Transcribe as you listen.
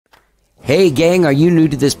Hey gang, are you new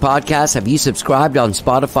to this podcast? Have you subscribed on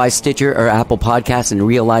Spotify, Stitcher, or Apple Podcasts and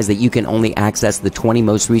realized that you can only access the 20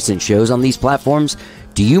 most recent shows on these platforms?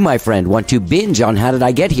 Do you, my friend, want to binge on How Did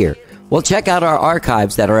I Get Here? Well, check out our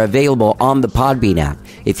archives that are available on the Podbean app.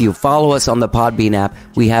 If you follow us on the Podbean app,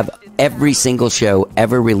 we have every single show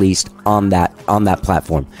ever released on that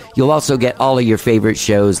platform. You'll also get all of your favorite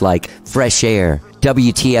shows like Fresh Air,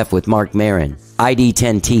 WTF with Mark Maron,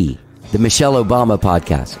 ID10T, the Michelle Obama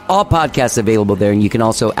podcast. All podcasts available there, and you can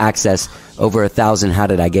also access over 1,000 How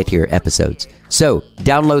Did I Get Here episodes. So,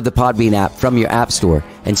 download the Podbean app from your app store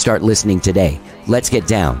and start listening today. Let's get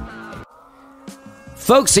down.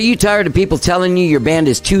 Folks, are you tired of people telling you your band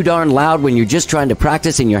is too darn loud when you're just trying to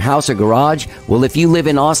practice in your house or garage? Well, if you live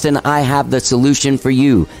in Austin, I have the solution for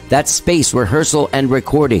you. That's Space Rehearsal and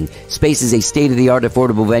Recording. Space is a state-of-the-art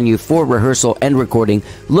affordable venue for rehearsal and recording,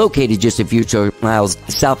 located just a few short miles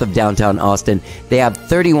south of downtown Austin. They have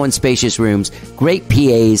 31 spacious rooms, great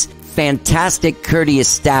PAs, fantastic courteous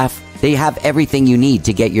staff. They have everything you need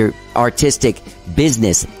to get your artistic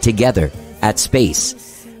business together at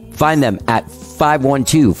Space. Find them at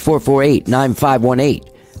 512-448-9518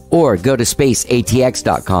 or go to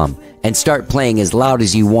spaceatx.com and start playing as loud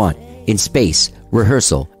as you want in Space,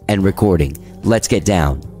 Rehearsal, and Recording. Let's get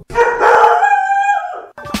down.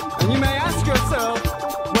 And you may ask yourself,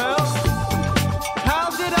 well, how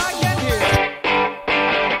did I get here?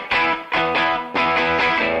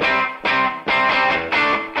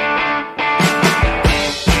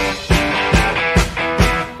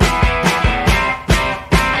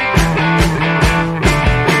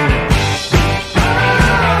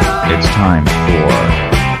 It's time for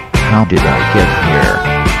How Did I Get Here?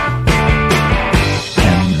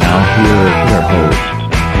 And now here is your host,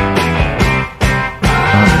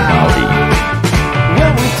 Johnny.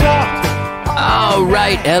 When we talked, All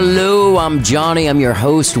right. Hello, I'm Johnny. I'm your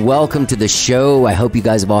host. Welcome to the show. I hope you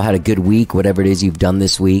guys have all had a good week, whatever it is you've done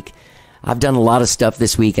this week. I've done a lot of stuff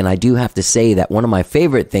this week, and I do have to say that one of my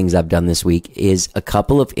favorite things I've done this week is a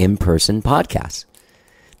couple of in-person podcasts.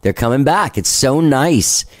 They're coming back. It's so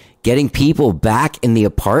nice getting people back in the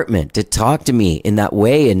apartment to talk to me in that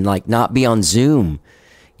way and like not be on Zoom.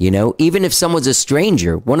 You know, even if someone's a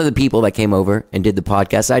stranger, one of the people that came over and did the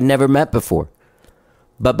podcast I'd never met before.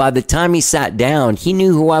 But by the time he sat down, he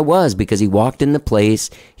knew who I was because he walked in the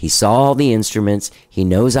place. He saw all the instruments. He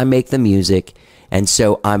knows I make the music. And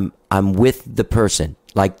so I'm with the person.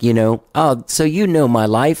 Like, you know, oh, so you know my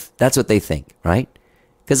life. That's what they think, right?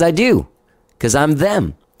 Because I do. Because I'm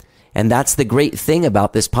them. And that's the great thing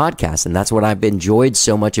about this podcast. And that's what I've enjoyed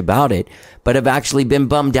so much about it, but have actually been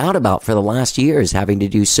bummed out about for the last years, having to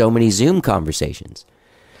do so many Zoom conversations.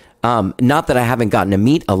 Not that I haven't gotten to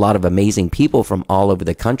meet a lot of amazing people from all over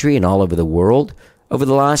the country and all over the world over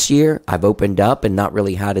the last year. I've opened up and not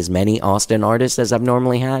really had as many Austin artists as I've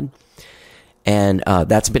normally had. And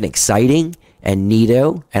that's been exciting and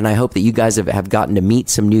neato. And I hope that you guys have gotten to meet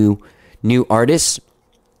some new artists.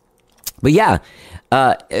 But yeah,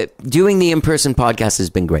 doing the in-person podcast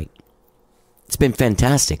has been great. It's been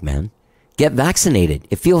fantastic, man. Get vaccinated.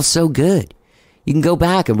 It feels so good. You can go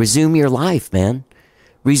back and resume your life, man.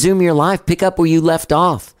 Resume your life. Pick up where you left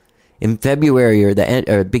off in February or the end,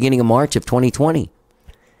 or beginning of March of 2020.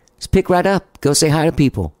 Just pick right up. Go say hi to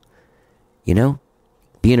people. You know,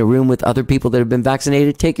 be in a room with other people that have been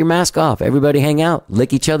vaccinated. Take your mask off. Everybody hang out.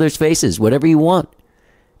 Lick each other's faces. Whatever you want.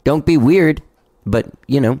 Don't be weird, but,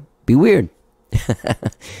 you know, be weird.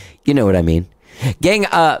 You know what I mean. Gang,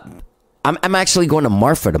 I'm actually going to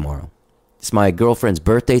Marfa tomorrow. It's my girlfriend's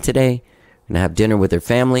birthday today. I'm going to have dinner with her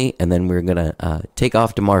family, and then we're going to take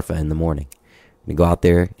off to Marfa in the morning. I'm going to go out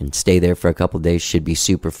there and stay there for a couple of days. Should be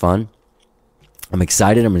super fun. I'm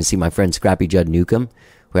excited. I'm going to see my friend Scrappy Judd Newcomb,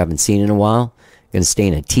 who I haven't seen in a while. I'm going to stay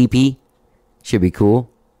in a teepee. Should be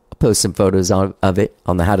cool. I'll post some photos of it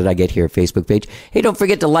on the How Did I Get Here Facebook page. Hey, don't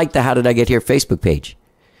forget to like the How Did I Get Here Facebook page.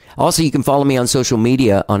 Also, you can follow me on social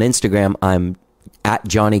media. On Instagram, I'm at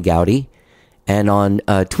Johnny Gowdy, and on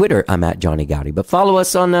Twitter, I'm at Johnny Gowdy. But follow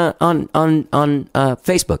us on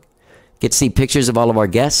Facebook. Get to see pictures of all of our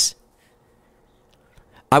guests.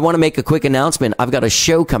 I want to make a quick announcement. I've got a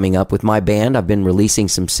show coming up with my band. I've been releasing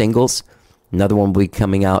some singles. Another one will be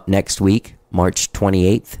coming out next week, March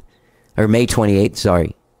 28th, or May 28th.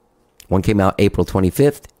 Sorry, one came out April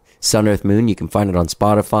 25th. Sun, Earth, Moon. You can find it on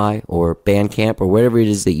Spotify or Bandcamp or wherever it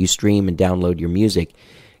is that you stream and download your music.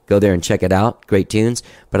 Go there and check it out. Great tunes.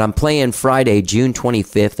 But I'm playing Friday, June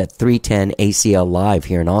 25th at 310 ACL Live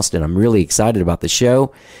here in Austin. I'm really excited about the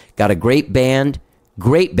show. Got a great band.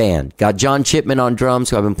 Great band. Got John Chipman on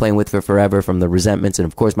drums, who I've been playing with for forever from The Resentments. And,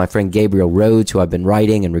 of course, my friend Gabriel Rhodes, who I've been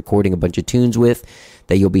writing and recording a bunch of tunes with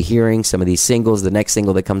that you'll be hearing. Some of these singles. The next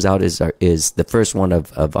single that comes out is the first one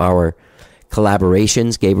of our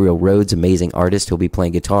collaborations. Gabriel Rhodes, amazing artist, who'll be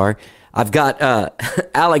playing guitar. I've got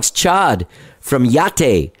Alex Chad from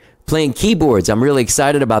Yate playing keyboards. I'm really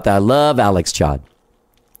excited about that. I love Alex Chad.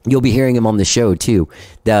 You'll be hearing him on the show too.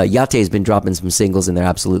 The Yate has been dropping some singles and they're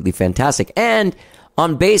absolutely fantastic. And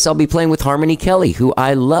on bass, I'll be playing with Harmony Kelly, who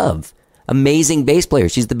I love. Amazing bass player.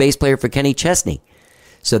 She's the bass player for Kenny Chesney.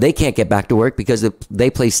 So they can't get back to work because they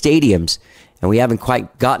play stadiums, and we haven't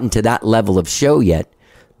quite gotten to that level of show yet.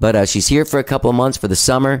 But she's here for a couple of months for the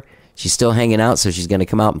summer. She's still hanging out, so she's going to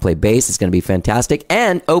come out and play bass. It's going to be fantastic.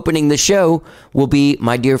 And opening the show will be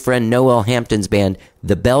my dear friend Noel Hampton's band,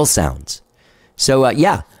 The Bell Sounds. So,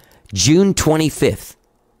 June 25th.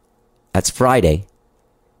 That's Friday.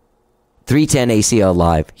 310 ACL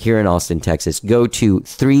Live here in Austin, Texas. Go to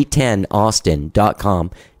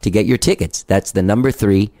 310austin.com to get your tickets. That's the number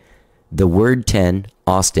 3, the word 10,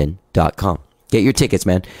 austin.com. Get your tickets,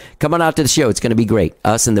 man. Come on out to the show. It's going to be great.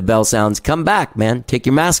 Us and the Bell Sounds. Come back, man. Take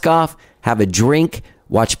your mask off. Have a drink.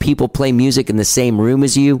 Watch people play music in the same room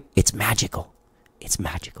as you. It's magical. It's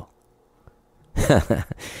magical.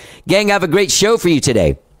 Gang, I have a great show for you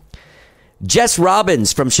today. Jess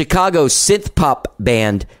Robbins from Chicago synth-pop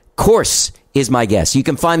band Course is my guest. You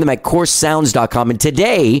can find them at coursesounds.com. And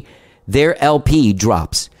today, their LP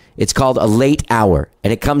drops. It's called A Late Hour,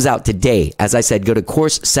 and it comes out today. As I said, go to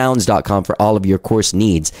coursesounds.com for all of your Course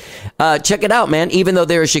needs. Check it out, man. Even though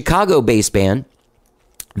they're a Chicago-based band,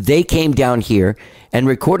 they came down here and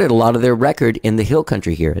recorded a lot of their record in the Hill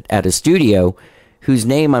Country here at a studio whose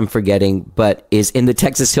name I'm forgetting, but is in the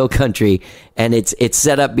Texas Hill Country, and it's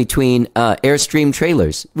set up between Airstream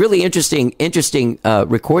trailers. Really interesting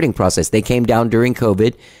recording process. They came down during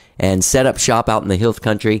COVID and set up shop out in the Hill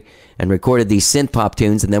Country and recorded these synth-pop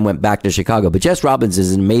tunes and then went back to Chicago. But Jess Robbins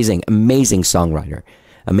is an amazing songwriter.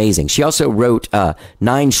 Amazing. She also wrote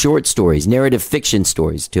 9 short stories, narrative fiction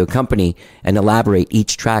stories, to accompany and elaborate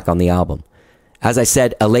each track on the album. As I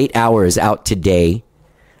said, A Late Hour is out today.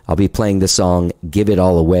 I'll be playing the song Give It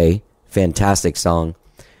All Away. Fantastic song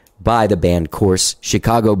by the band Course,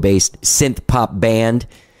 Chicago-based synth-pop band.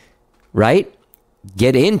 Right?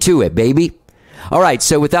 Get into it, baby. All right,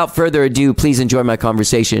 so without further ado, please enjoy my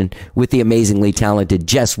conversation with the amazingly talented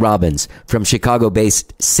Jess Robbins from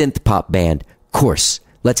Chicago-based synth-pop band Course.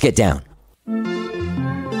 Let's get down.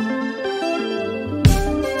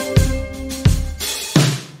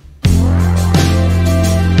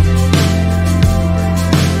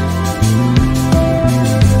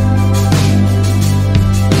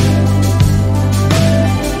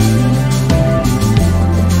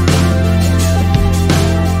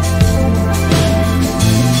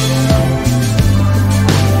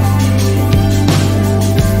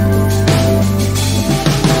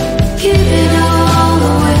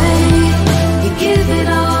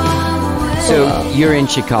 You're in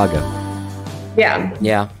Chicago. Yeah.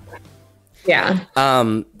 Yeah. Yeah.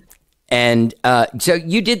 And so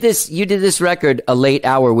you did this record, A Late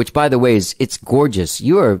Hour, which, by the way, it's gorgeous.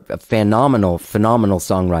 You are a phenomenal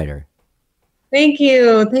songwriter. Thank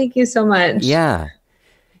you so much. Yeah.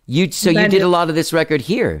 You did a lot of this record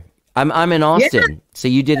here. I'm in Austin. Yeah. So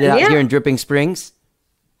you did it out here in Dripping Springs?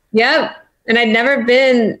 Yep. And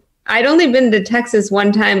I'd only been to Texas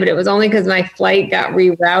one time, but it was only because my flight got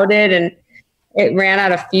rerouted and it ran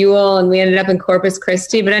out of fuel and we ended up in Corpus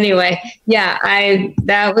Christi. But anyway,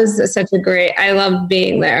 that was such a great, I loved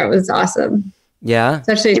being there. It was awesome. Yeah.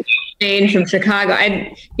 Especially change from Chicago.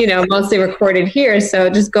 I mostly recorded here. So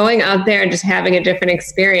just going out there and just having a different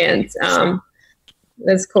experience.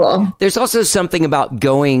 That's cool. There's also something about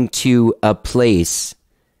going to a place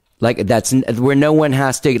like that's where no one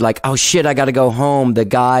has to like, oh shit, I got to go home. The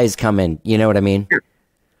guy's coming. You know what I mean? Yeah.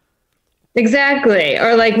 Exactly.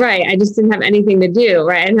 Or like, right. I just didn't have anything to do.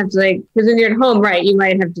 Right. I didn't have to because when you're at home, right, you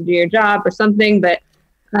might have to do your job or something, but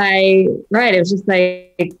it was just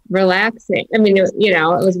like relaxing. I mean, it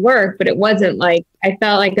was work, but it wasn't like, I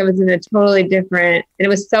felt like I was in a totally different, and it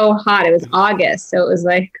was so hot. It was August. So it was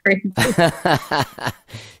like crazy.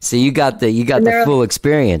 So you got the full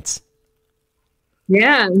experience.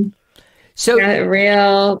 Yeah. So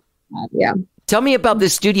real. Yeah. Tell me about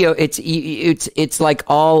this studio. It's like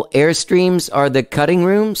all Airstreams are the cutting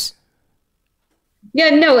rooms?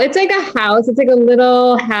 Yeah, no, it's like a house. It's like a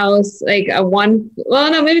little house, like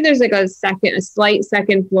maybe there's like a slight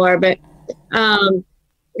second floor, but it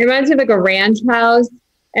reminds me of like a ranch house.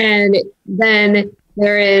 And then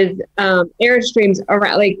there is Airstreams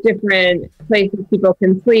around, like different places people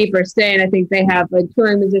can sleep or stay. And I think they have like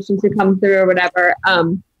touring musicians who come through or whatever.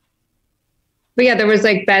 But yeah, there was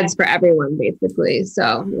like beds for everyone basically.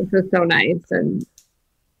 So, which was so nice. And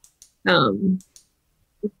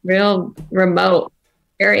real remote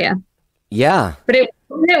area. Yeah. But it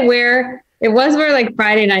was where like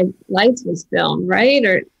Friday Night Lights was filmed, right?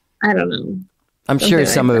 Or I don't know. I'm sure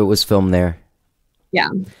some of it was filmed there. Yeah.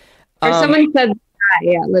 Or someone said,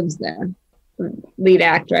 lives there. Lead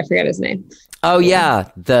actor, I forget his name. Oh yeah,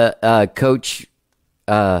 the coach.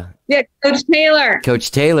 Coach Taylor.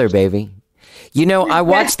 Coach Taylor, baby. You know, I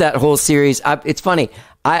watched that whole series. It's funny.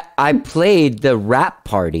 I played the rap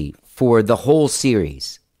party for the whole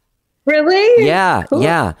series. Really? Yeah, cool.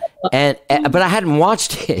 Yeah. But I hadn't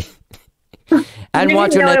watched it. I hadn't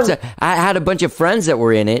watched it. I had a bunch of friends that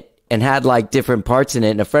were in it and had like different parts in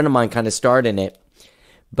it, and a friend of mine kind of starred in it.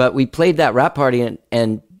 But we played that rap party,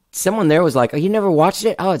 and someone there was like, "Oh, you never watched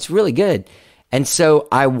it? Oh, it's really good." And so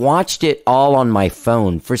I watched it all on my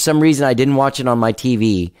phone. For some reason, I didn't watch it on my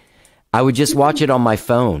TV. I would just watch it on my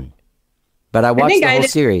phone. But I watched the whole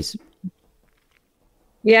series.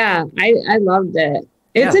 Yeah, I loved it.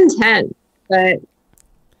 It's intense, but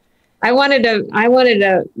I wanted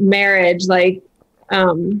a marriage like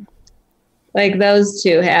those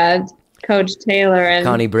two had, Coach Taylor and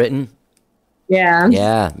Connie Britton. Yeah.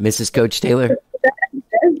 Yeah, Mrs. Coach Taylor.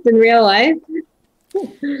 In real life.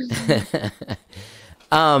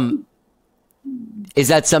 Is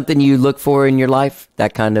that something you look for in your life?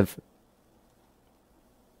 That kind of.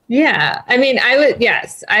 Yeah. I mean,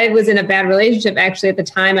 I was in a bad relationship actually at the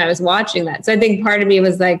time I was watching that. So I think part of me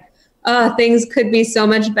was like, oh, things could be so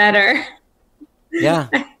much better. Yeah.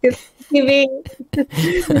 Maybe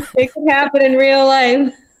it could happen in real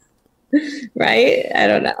life. Right? I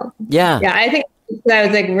don't know. Yeah. Yeah. I think I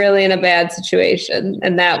was like really in a bad situation,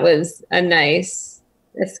 and that was a nice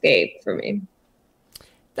escape for me.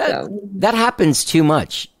 That happens too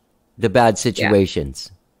much, the bad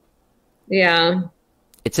situations. Yeah.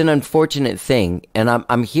 It's an unfortunate thing, and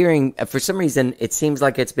I'm hearing, for some reason, it seems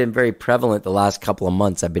like it's been very prevalent the last couple of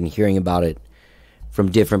months. I've been hearing about it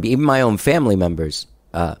from different, even my own family members.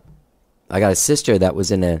 I got a sister that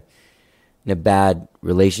was in a bad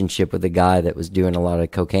relationship with a guy that was doing a lot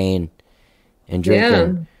of cocaine and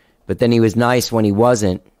drinking, but then he was nice when he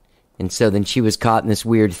wasn't, and so then she was caught in this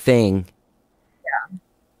weird thing.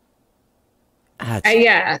 Yeah.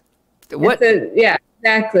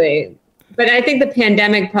 Exactly. But I think the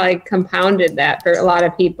pandemic probably compounded that for a lot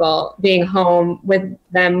of people, being home with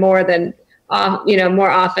them more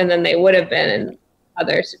often than they would have been in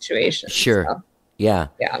other situations. Sure. So, yeah.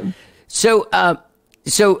 Yeah. So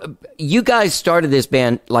you guys started this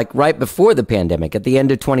band like right before the pandemic, at the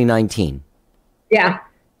end of 2019. Yeah.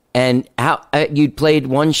 And how you'd played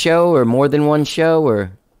one show or more than one show,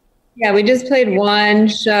 or? Yeah, we just played one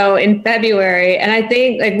show in February, and I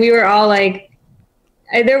think like we were all like,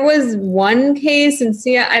 there was one case in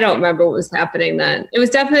Seattle. I don't remember what was happening then. It was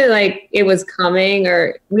definitely like it was coming,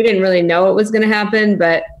 or we didn't really know it was going to happen,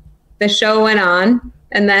 but the show went on,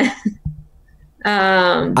 and then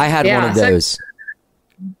I had one of those.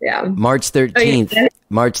 March 13th. Oh,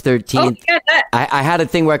 March 13th. Oh, yeah, I had a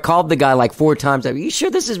thing where I called the guy like 4 times. Are you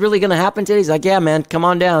sure this is really going to happen today? He's like, yeah, man, come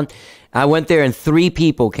on down. I went there and 3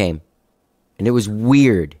 people came, and it was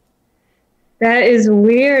weird. That is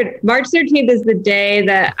weird. March 13th is the day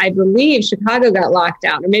that I believe Chicago got locked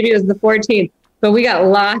down, or maybe it was the 14th, but we got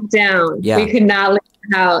locked down. Yeah. We could not leave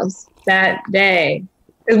the house that day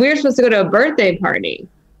because we were supposed to go to a birthday party,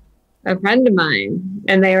 a friend of mine,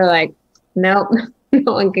 and they were like, nope,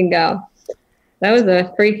 no one can go. That was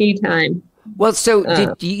a freaky time. Well, so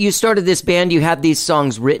did you started this band, you had these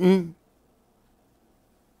songs written?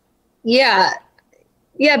 Yeah.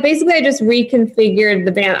 Yeah, basically I just reconfigured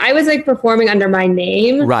the band. I was like performing under my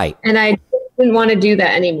name. Right. And I didn't want to do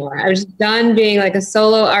that anymore. I was done being like a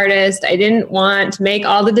solo artist. I didn't want to make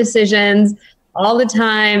all the decisions all the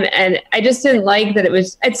time. And I just didn't like that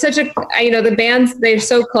it's such a, the bands, they're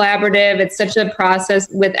so collaborative. It's such a process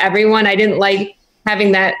with everyone. I didn't like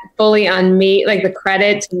having that fully on me, like the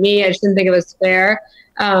credit to me. I just didn't think it was fair.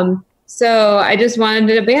 So I just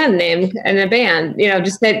wanted a band name and a band,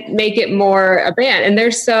 just to make it more a band. And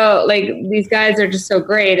they're so like, these guys are just so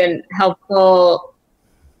great and helpful.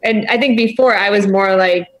 And I think before I was more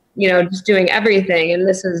like, just doing everything. And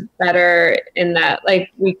this is better in that,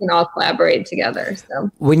 like, we can all collaborate together.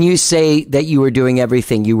 So when you say that you were doing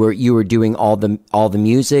everything, you were doing all the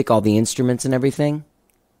music, all the instruments and everything?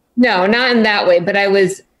 No, not in that way, but I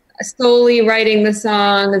was solely writing the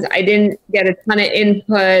songs. I didn't get a ton of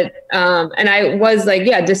input. And I was like,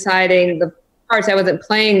 deciding the parts. I wasn't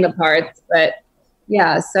playing the parts, but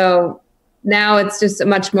so now it's just a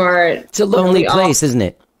much more. It's a lonely place, isn't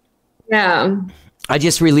it? Yeah. I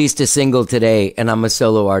just released a single today and I'm a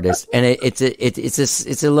solo artist and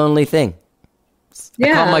it's a lonely thing.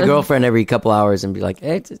 I call my Yeah. girlfriend every couple hours and be like,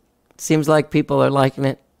 hey, it seems like people are liking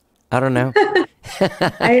it. I don't know.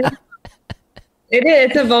 It is.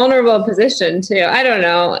 It's a vulnerable position too. I don't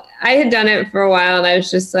know. I had done it for a while and I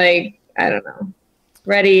was just like, I don't know,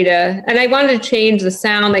 ready to, and I wanted to change the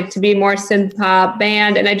sound, like to be more synth pop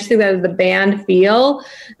band. And I just think that was the band feel,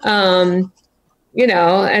 you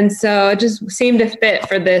know, and so it just seemed to fit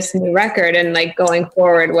for this new record and like going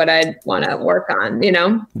forward, what I'd want to work on, you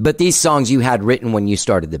know? But these songs you had written when you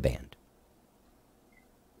started the band.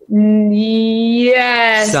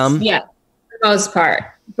 Yes. Some? Yeah. For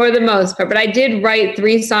the most part. But I did write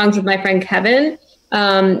 3 songs with my friend Kevin.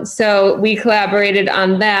 So we collaborated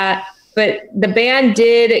on that. But the band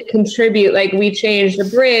did contribute, like we changed the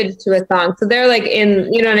bridge to a song. So they're like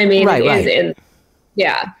in, you know what I mean? Right, It right. is in,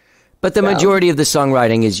 yeah. But the majority of the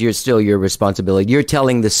songwriting is still your responsibility. You're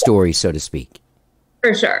telling the story, so to speak.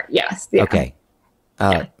 For sure. Yes. Yeah. Okay.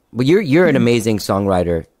 Well, you're an amazing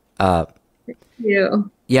songwriter.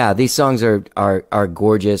 You. Yeah, these songs are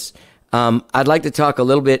gorgeous. I'd like to talk a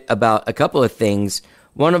little bit about a couple of things.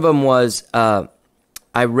 One of them was I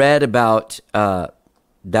read about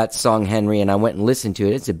that song Henry, and I went and listened to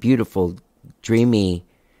it. It's a beautiful, dreamy,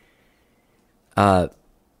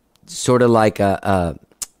 sort of like a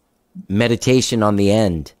meditation on the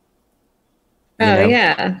end. Oh,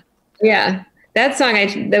 know? yeah. That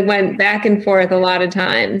song that went back and forth a lot of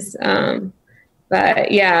times.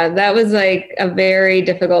 But yeah, that was like a very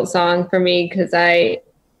difficult song for me because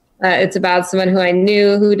it's about someone who I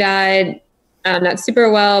knew who died, not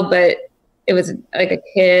super well, but it was like a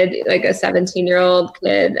kid, like a 17-year-old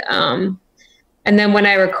kid. And then when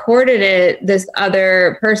I recorded it, this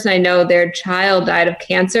other person I know, their child died of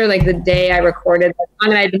cancer, like the day I recorded that song,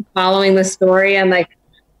 and I'd been following the story on like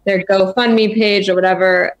their GoFundMe page or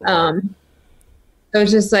whatever. It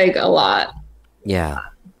was just like a lot. Yeah.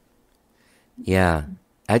 Yeah.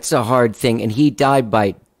 That's a hard thing. And he died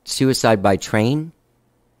by suicide by train?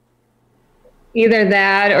 Either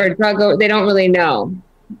that or they don't really know.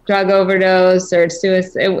 Drug overdose or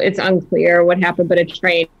suicide. It's unclear what happened, but a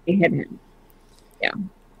train hit him. Yeah.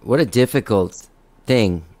 What a difficult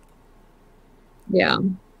thing. Yeah.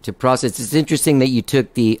 To process. It's interesting that you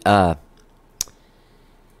took the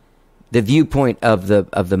viewpoint of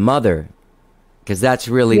the mother, because that's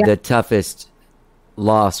really the toughest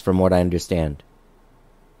loss from what I understand.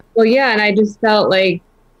 Well, yeah, and I just felt like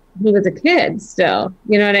he was a kid still.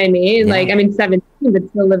 You know what I mean? Yeah. Like, I mean, 17, but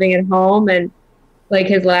still living at home, and like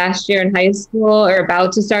his last year in high school, or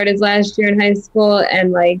about to start his last year in high school,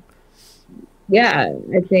 and like, yeah,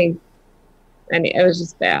 I think, I mean, it was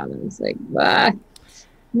just bad. I was like, bah.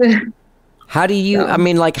 How do you, I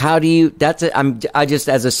mean, like, how do you, I just,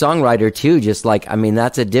 as a songwriter too, just like, I mean,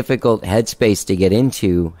 that's a difficult headspace to get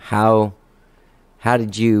into. How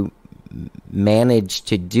did you manage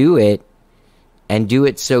to do it and do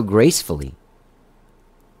it so gracefully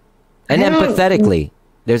and empathetically?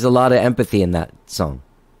 There's a lot of empathy in that song.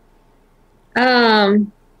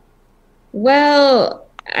 Well,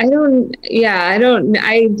 I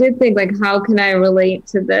did think like, how can I relate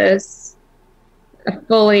to this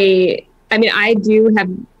fully? I mean, I do have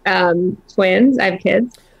twins. I have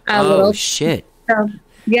kids. Oh, shit. So,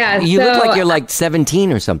 yeah. You look like you're like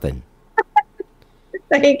 17 or something.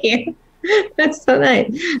 Thank you. That's so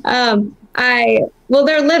nice. Well,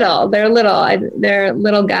 they're little. They're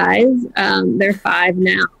little guys. They're 5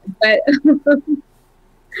 now, but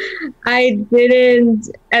I didn't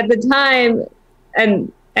at the time.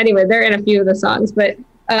 And anyway, they're in a few of the songs, but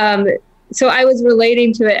so I was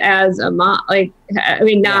relating to it as a mom. Like, I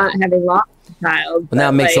mean, not having lost a child. Well, now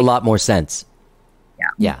it makes like, a lot more sense.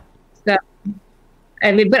 Yeah. So,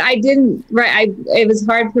 I mean, but I didn't. Right. It was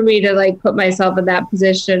hard for me to like put myself in that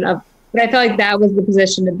position of. But I felt like that was the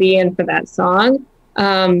position to be in for that song,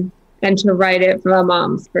 and to write it from a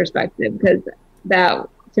mom's perspective, because that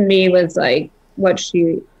to me was like what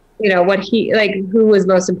she, you know, what he like, who was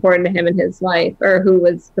most important to him in his life, or who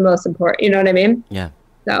was the most important. You know what I mean? Yeah.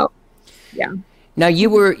 So, yeah. Now you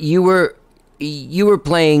were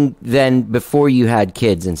playing then before you had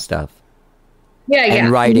kids and stuff. Yeah. And yeah.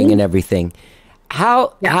 writing Mm-hmm. and everything.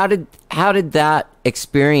 How did that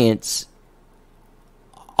experience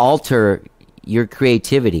alter your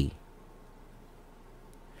creativity?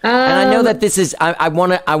 And I know that this is, I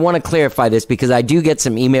want to clarify this, because I do get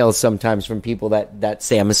some emails sometimes from people that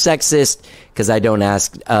say I'm a sexist because I don't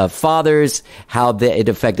ask fathers how it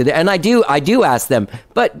affected it. And I do ask them,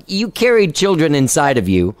 but you carried children inside of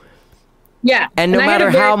you. Yeah. And no matter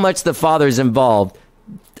how much the father's involved,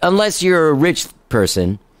 unless you're a rich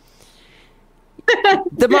person,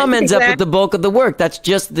 The mom ends up with the bulk of the work. That's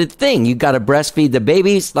just the thing. You got to breastfeed the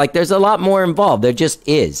babies. Like, there's a lot more involved. There just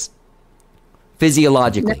is,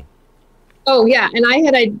 physiologically. Oh yeah, and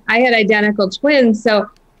I had identical twins, so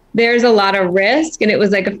there's a lot of risk, and it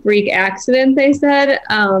was like a freak accident, they said.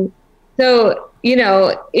 So it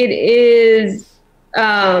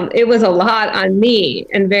was a lot on me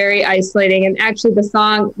and very isolating. And actually,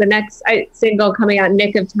 the next single coming out,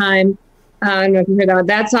 "Nick of Time," I don't know if you heard that.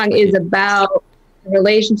 That song is about the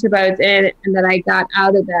relationship I was in, and that I got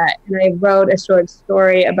out of that. And I wrote a short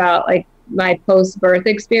story about like my post-birth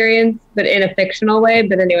experience, but in a fictional way.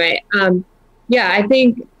 But anyway, I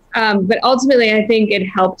think. But ultimately, I think it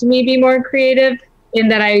helped me be more creative in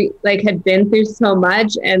that I like had been through so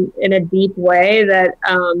much and in a deep way that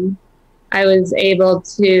I was able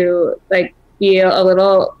to like feel a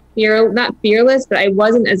little not fearless, but I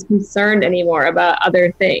wasn't as concerned anymore about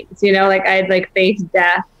other things. Like I had like faced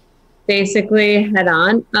death basically head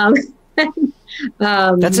on.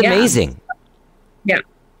 That's amazing. Yeah.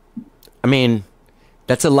 I mean,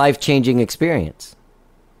 that's a life-changing experience.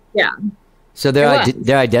 Yeah. So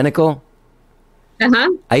they're identical? Uh-huh.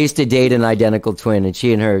 I used to date an identical twin, and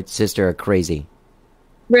she and her sister are crazy.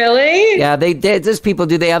 Really? Yeah, those people,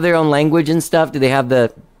 do they have their own language and stuff? Do they have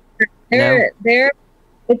the...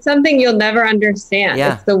 It's something you'll never understand.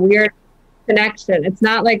 Yeah. It's the weird connection. It's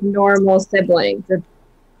not like normal siblings.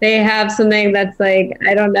 They have something that's like,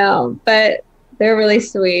 I don't know, but they're really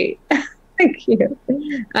sweet. Thank you.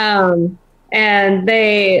 And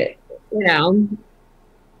they,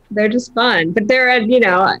 they're just fun, but they're at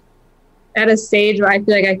a stage where I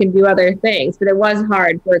feel like I can do other things, but it was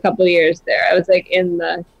hard for a couple of years there. I was like in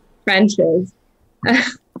the trenches.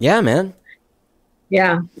 Yeah, man.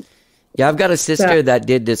 Yeah. Yeah, I've got a sister that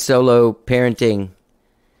did the solo parenting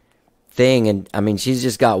thing, and I mean, she's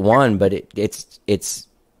just got one, but it's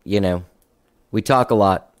we talk a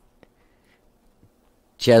lot.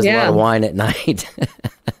 She has a lot of wine at night.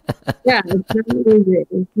 Yeah, it's easy.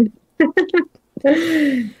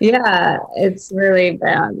 Yeah, it's really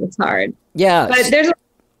bad. It's hard. Yeah. But there's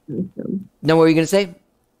No, what were you going to say?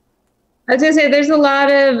 I was going to say there's a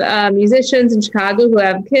lot of musicians in Chicago who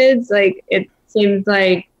have kids. Like it seems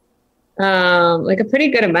like a pretty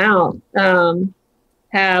good amount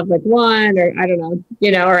have like one or I don't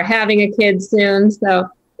know, or having a kid soon. So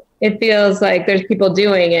it feels like there's people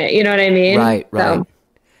doing it. You know what I mean? Right. So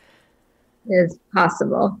it's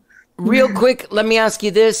possible. Real quick, let me ask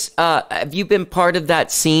you this. Have you been part of that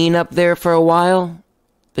scene up there for a while?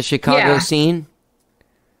 The Chicago scene?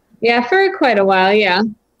 Yeah, for quite a while, yeah.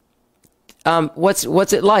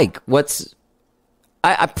 What's it like?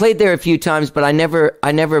 I played there a few times, but I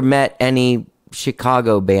never met any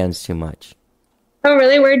Chicago bands too much. Oh,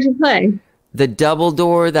 really? Where'd you play? The Double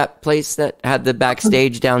Door, that place that had the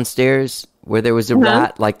backstage downstairs where there was a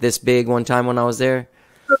rat like this big one time when I was there.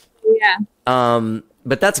 Yeah.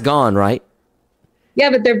 But that's gone, right? Yeah,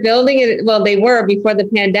 but they're building it. Well, they were before the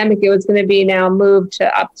pandemic. It was going to be now moved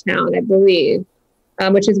to Uptown, I believe,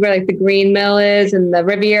 which is where like the Green Mill is and the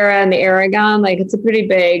Riviera and the Aragon. Like it's a pretty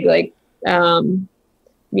big like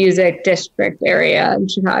music district area in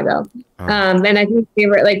Chicago. And I think they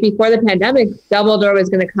were like before the pandemic, Double Door was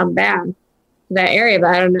going to come back to that area, but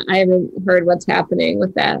I don't know. I haven't heard what's happening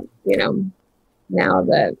with that. Now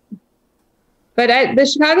that. But the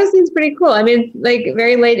Chicago scene's pretty cool. I mean, like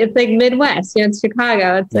very late. It's like Midwest. It's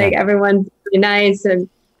Chicago. It's like everyone's really nice and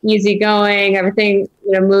easygoing. Everything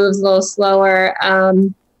moves a little slower.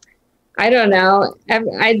 I don't know.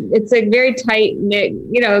 It's like very tight knit.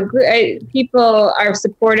 People are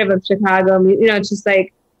supportive of Chicago. It's just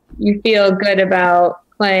like you feel good about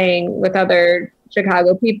playing with other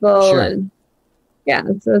Chicago people, and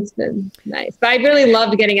so it's been nice. But I really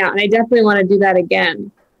loved getting out, and I definitely want to do that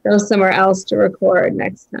again. Go somewhere else to record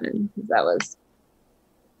next time because that was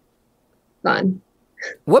fun.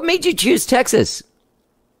 What made you choose Texas?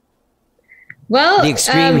 Well, the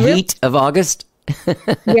extreme heat of August. Yeah,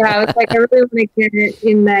 I was like, I really want to get it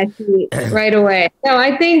in that heat right away. So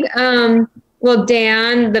I think, Dan,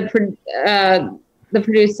 the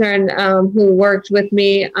producer and who worked with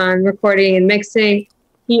me on recording and mixing,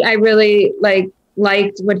 I really liked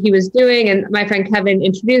what he was doing, and my friend Kevin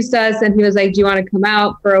introduced us, and he was like, do you want to come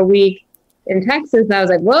out for a week in Texas? And I was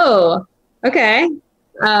like, whoa, okay.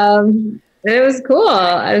 And it was cool.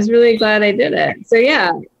 I was really glad I did it. So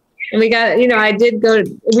yeah, and we got, I did go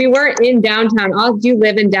we weren't in downtown Austin. Do you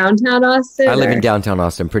live in downtown Austin? I live in downtown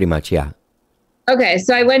Austin pretty much, yeah. Okay,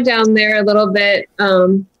 so I went down there a little bit,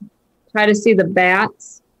 try to see the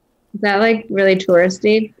bats. Is that like really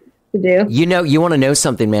touristy to do? You want to know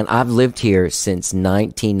something, man? I've lived here since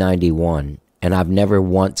 1991. and I've never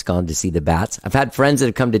once gone to see the bats. I've had friends that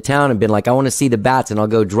have come to town and been like, I want to see the bats, and I'll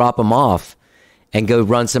go drop them off and go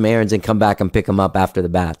run some errands and come back and pick them up after the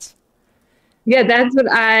bats. Yeah, that's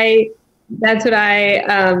like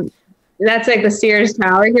the Sears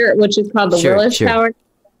Tower here, which is called the Willis Tower.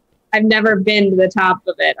 I've never been to the top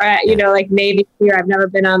of it. Or, you know, like Navy Pier, I've never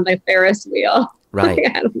been on the Ferris wheel. Right.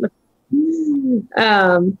 I don't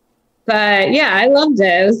know. But yeah, I loved it.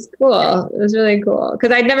 It was cool. It was really cool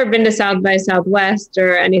because I'd never been to South by Southwest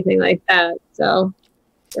or anything like that. So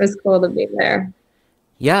it was cool to be there.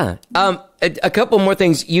 Yeah. A couple more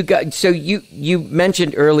things. You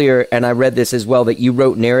mentioned earlier, and I read this as well, that you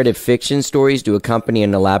wrote narrative fiction stories to accompany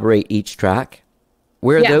and elaborate each track.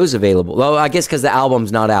 Where are those available? Well, I guess because the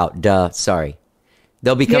album's not out. Duh. Sorry.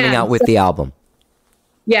 They'll be coming out with the album.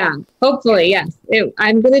 Yeah. Hopefully. Yes.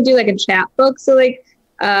 I'm going to do like a chapbook. So like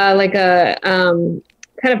a kind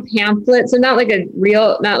of pamphlet. So not like a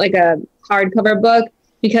hardcover book,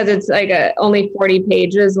 because it's like only 40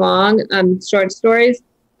 pages long, short stories.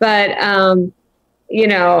 But, you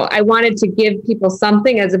know, I wanted to give people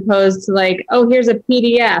something as opposed to like, oh, here's a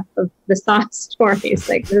PDF of the song stories.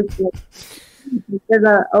 Like,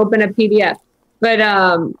 open a PDF. But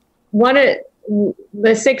one of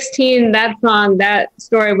the 16, that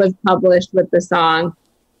story was published with the song.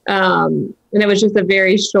 And it was just a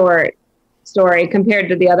very short story compared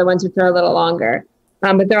to the other ones, which are a little longer.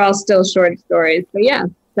 But they're all still short stories. But yeah,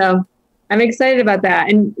 so I'm excited about that.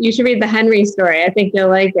 And you should read the Henry story. I think you'll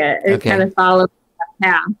like it. It kind of follows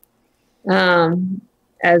that path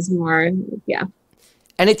as more, yeah.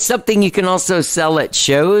 And it's something you can also sell at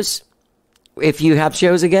shows if you have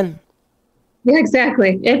shows again? Yeah,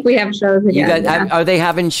 exactly. If we have shows again. You guys, are they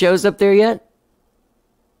having shows up there yet?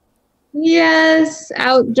 Yes,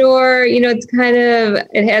 outdoor. You know, it's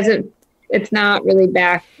not really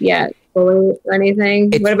back yet fully or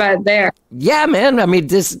anything. What about there? Yeah, man. I mean,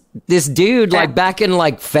 this dude, like back in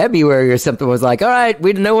like February or something, was like, all right,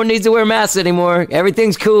 no one needs to wear masks anymore.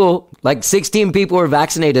 Everything's cool. Like 16 people were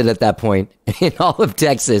vaccinated at that point in all of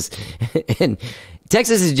Texas. And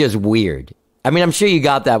Texas is just weird. I mean, I'm sure you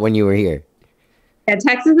got that when you were here. Yeah,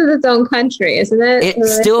 Texas is its own country, isn't it? It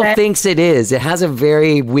still thinks it is. It has a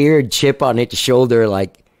very weird chip on its shoulder,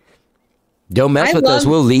 like, don't mess with us,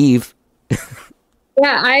 we'll leave.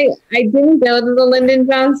 Yeah, I didn't go to the Lyndon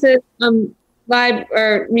Johnson live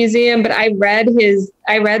or museum, but I read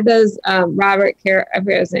those Robert Caro, I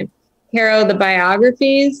forget his name, Caro, the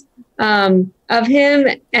biographies of him,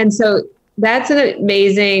 and so that's an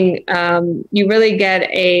amazing. You really get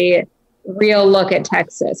a real look at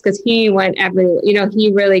Texas because he went everywhere. You know,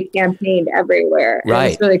 he really campaigned everywhere.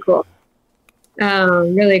 Right, it's really cool.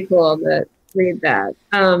 Really cool to read that.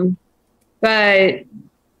 But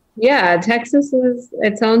yeah, Texas is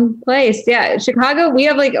its own place. Yeah, Chicago,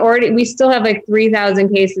 we still have like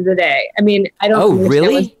 3,000 cases a day. I mean, I don't. Oh,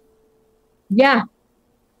 really? Yeah,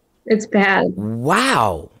 it's bad.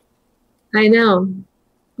 Wow. I know.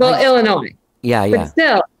 Well, Illinois. Yeah, yeah. But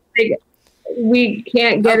still, like, we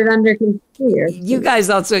can't get it under control here. You guys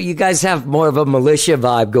have more of a militia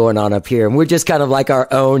vibe going on up here, and we're just kind of like our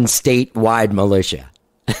own statewide militia.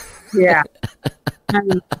 Yeah.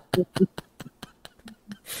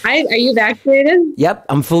 Are you vaccinated? Yep,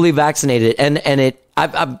 I'm fully vaccinated, and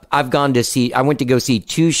I've gone to see. I went to go see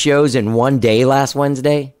 2 shows in one day last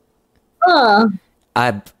Wednesday. Oh.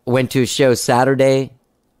 I went to a show Saturday.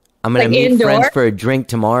 I'm gonna meet friends for a drink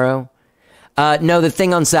tomorrow. No, the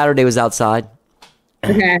thing on Saturday was outside.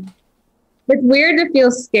 Okay. It's weird to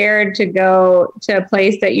feel scared to go to a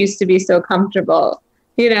place that used to be so comfortable.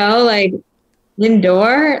 You know, like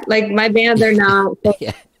indoor. Like my band, they're not.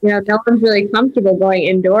 Yeah. You know, no one's really comfortable going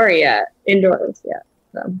indoors yet.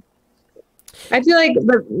 So I feel like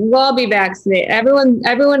we'll all be vaccinated.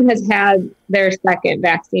 Everyone has had their second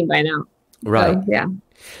vaccine by now. Right. So, yeah.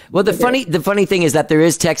 Well, the funny thing is that there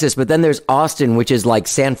is Texas, but then there's Austin, which is like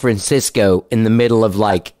San Francisco in the middle of,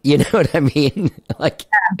 like, you know what I mean? Like,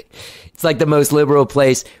 it's like the most liberal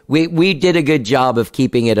place. We did a good job of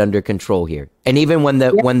keeping it under control here. And even when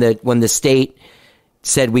the state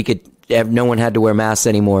said no one had to wear masks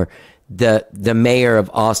anymore, the mayor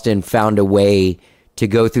of Austin found a way to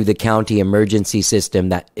go through the county emergency system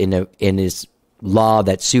that in his law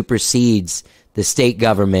that supersedes the state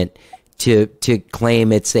government to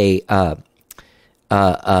claim it's an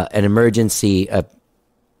emergency,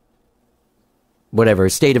 whatever,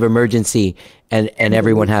 state of emergency, and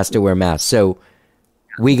everyone has to wear masks. So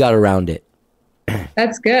we got around it.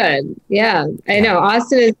 That's good. Yeah, I know.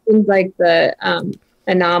 Austin seems like the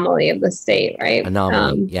anomaly of the state, right?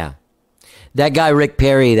 Anomaly, yeah. That guy Rick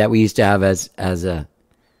Perry that we used to have as a,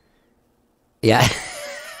 yeah.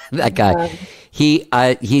 That guy.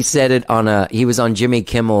 He said it on he was on Jimmy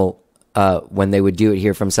Kimmel when they would do it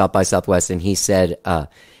here from South by Southwest, and he said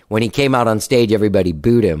when he came out on stage, everybody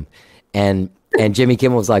booed him, and Jimmy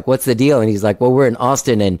Kimmel was like, "What's the deal?" And he's like, "Well, we're in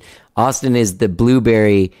Austin, and Austin is the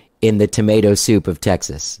blueberry in the tomato soup of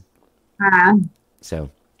Texas." So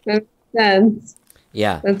makes sense.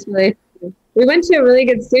 yeah, That's really cool. We went to a really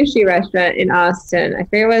good sushi restaurant in Austin. I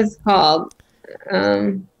forget what it's called.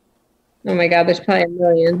 Oh my God, there's probably a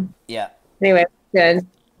million. yeah. Anyway, good.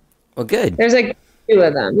 Well, good. There's like 2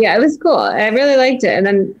 of them. Yeah, it was cool. I really liked it. And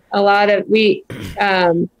then a lot of the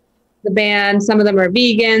band, some of them are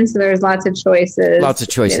vegan, so there's lots of choices. Lots of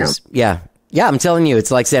choices. Yeah. I'm telling you,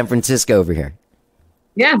 it's like San Francisco over here.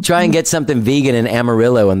 Yeah. Try and get something vegan in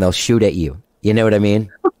Amarillo, and they'll shoot at you. You know what I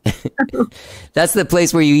mean? That's the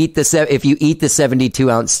place where you eat if you eat the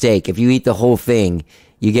 72-ounce steak, if you eat the whole thing,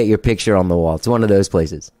 you get your picture on the wall. It's one of those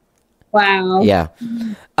places. Wow. Yeah.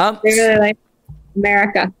 They really like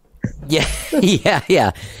America. Yeah.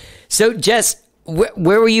 Yeah. So, Jess, where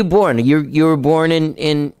were you born? You were born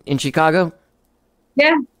in Chicago?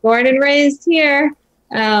 Yeah, born and raised here.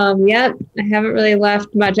 Yep. I haven't really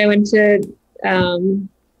left much. I went to,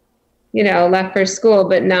 left for school,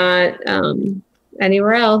 but not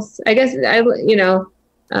anywhere else. I guess I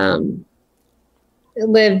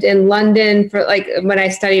lived in London for when I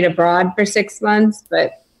studied abroad for 6 months,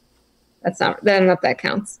 but I don't know if that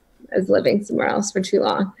counts as living somewhere else for too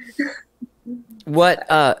long. What,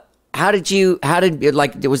 was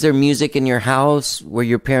there music in your house? Were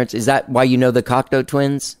your parents, is that why you know the Cocteau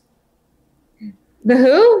Twins? The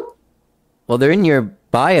who? Well, they're in your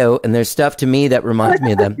bio, and there's stuff to me that reminds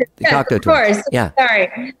me of them. The Yes, Cocteau of Twins. course. Yeah.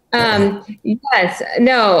 Sorry. Yes.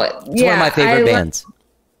 No. It's one of my favorite bands.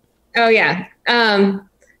 Oh yeah.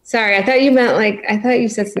 Sorry, I thought you meant I thought you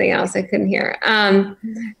said something else. I couldn't hear. But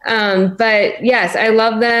yes, I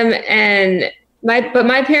love them, and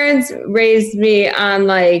my parents raised me on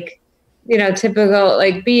typical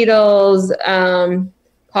Beatles,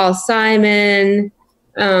 Paul Simon.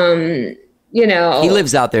 He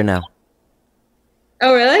lives out there now.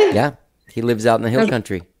 Oh really? Yeah, he lives out in the hill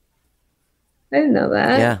country. I didn't know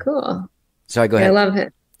that. Yeah. Cool. Sorry, go ahead. I love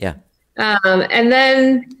him. Yeah. And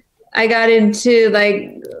then I got into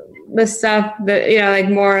the stuff that,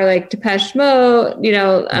 more Depeche Mode,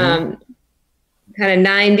 kind of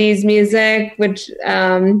 90s music, which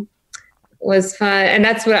was fun. And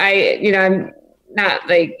that's what I'm not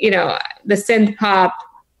the synth-pop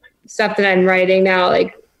stuff that I'm writing now,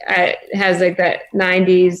 it has that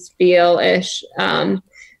 90s feel-ish.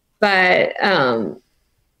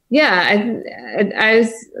 Yeah, I'm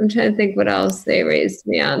trying to think what else they raised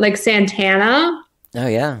me on. Santana. Oh,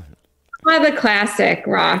 yeah. A lot of the classic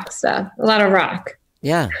rock stuff. A lot of rock.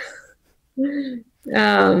 Yeah.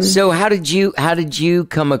 So how did you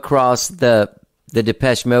come across the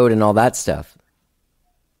Depeche Mode and all that stuff?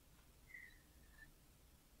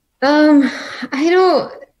 I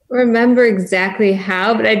don't remember exactly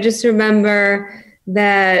how, but I just remember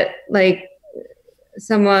that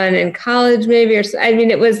someone in college maybe,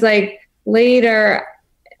 it was later.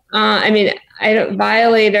 Violator,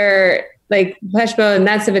 Depeche Mode and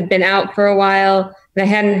that stuff had been out for a while, and I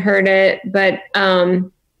hadn't heard it. But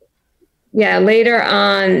later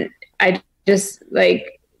on, I just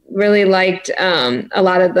really liked a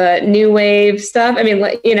lot of the new wave stuff. In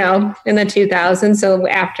the 2000s, so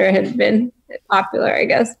after it had been popular, I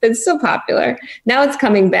guess, but it's still popular. Now it's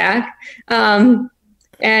coming back. So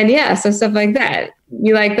stuff like that.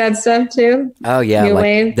 You like that stuff too? Oh yeah, new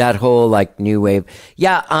wave? That whole new wave.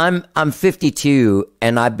 Yeah, I'm 52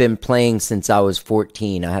 and I've been playing since I was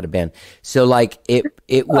 14. I had a band. So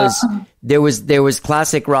it was there was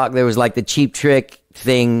classic rock, there was the Cheap Trick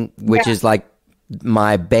thing, which is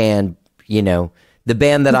my band, the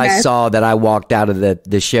band that I saw, that I walked out of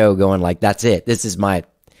the show going that's it. This is now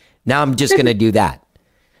I'm just going to do that.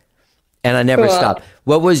 And I never stopped.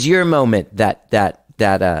 What was your moment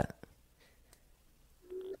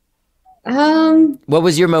what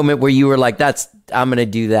was your moment where you were I'm going to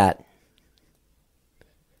do that?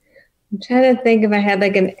 I'm trying to think if I had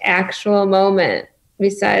an actual moment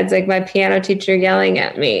besides my piano teacher yelling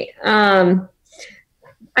at me. I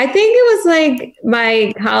think it was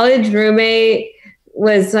my college roommate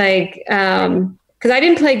was because I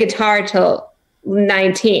didn't play guitar till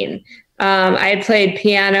 19. I had played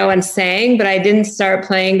piano and sang, but I didn't start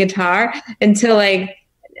playing guitar until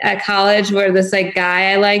at college, where this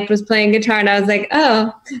guy I liked was playing guitar, and I was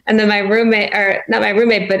oh. And then my roommate, or not my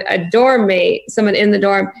roommate, but a dorm mate, someone in the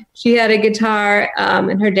dorm, she had a guitar,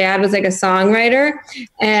 and her dad was a songwriter,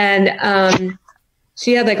 and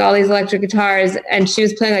she had like all these electric guitars and she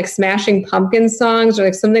was playing like Smashing Pumpkins songs or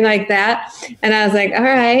like something like that. And I was like, all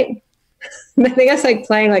right. I think I was like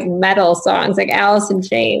playing like metal songs, like Alice in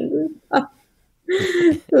Chains. So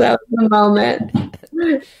that was the moment.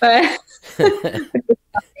 But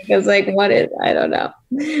it was like, I don't know.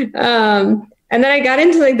 And then I got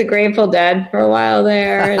into like the Grateful Dead for a while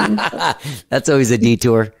there. And that's always a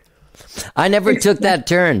detour. I never took that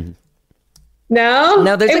turn. No,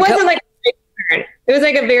 it wasn't like a big turn. It was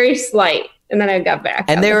like a very slight, and then I got back.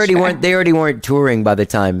 And they already weren't touring by the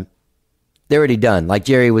time. They're already done. Like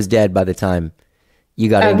Jerry was dead by the time you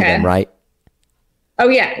got into them, right? Oh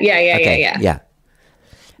yeah. Yeah,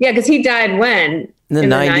 because he died when? In the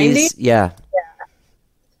 90s? Yeah.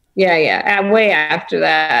 Yeah. Way after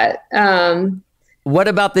that. What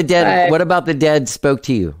about the Dead? What about the Dead spoke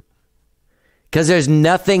to you? Because there's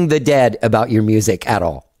nothing the Dead about your music at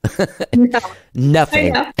all. No,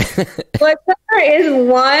 nothing. But there is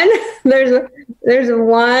one. There's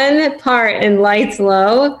one part in Lights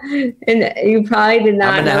Low, and you probably did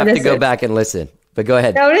not. I'm gonna have to go back and listen. But go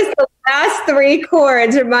ahead. Notice the last 3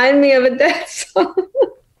 chords remind me of a Dead song.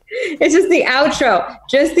 It's just the outro.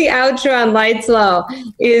 Just the outro on Lights Low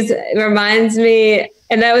reminds me,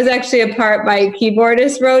 and that was actually a part my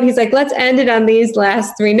keyboardist wrote. He's like, let's end it on these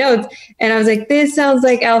last 3 notes. And I was like, this sounds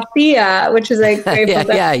like Althea, which is like Grateful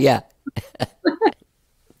Dead. Yeah. I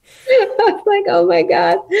was like, oh my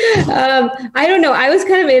God. I don't know. I was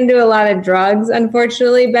kind of into a lot of drugs,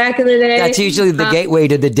 unfortunately, back in the day. That's usually the gateway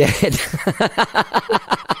to the Dead.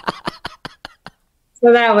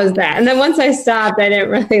 So that was that. And then once I stopped, I didn't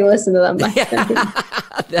really listen to them much.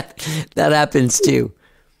 That happens too.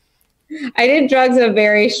 I did drugs in a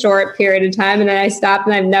very short period of time, and then I stopped,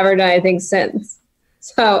 and I've never done anything since.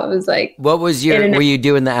 So it was like... What was were you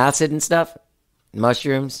doing the acid and stuff?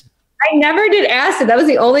 Mushrooms? I never did acid. That was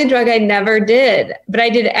the only drug I never did. But I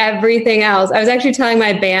did everything else. I was actually telling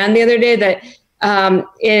my band the other day that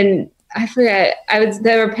I forget.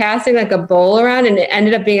 They were passing like a bowl around, and it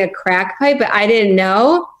ended up being a crack pipe, but I didn't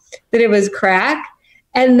know that it was crack.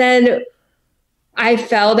 And then I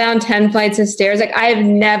fell down 10 flights of stairs. Like I've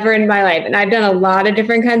never in my life, and I've done a lot of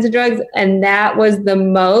different kinds of drugs, and that was the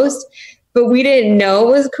most. But we didn't know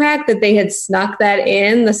it was crack, that they had snuck that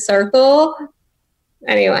in the circle.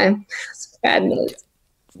 Anyway, it's bad news.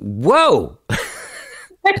 Whoa.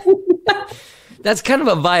 That's kind of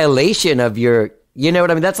a violation of your... You know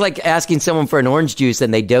what I mean? That's like asking someone for an orange juice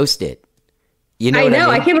and they dosed it. You know I what know.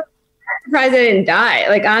 I mean? I'm surprised I didn't die.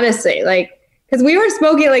 Like, honestly, like, because we were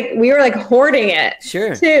smoking, like, we were like hoarding it.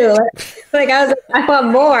 Sure. Too. Like I was like, I want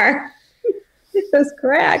more. It was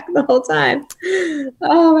crack the whole time.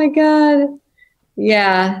 Oh my God.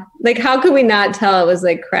 Yeah. Like, how could we not tell it was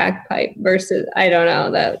like crack pipe versus, I don't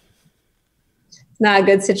know, that's not a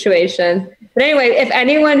good situation. But anyway, if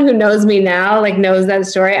anyone who knows me now, like knows that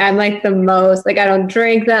story, I'm like the most, like I don't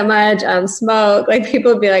drink that much. I don't smoke. Like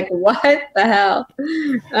people would be like, what the hell?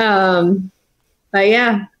 But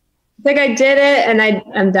yeah, it's like I did it and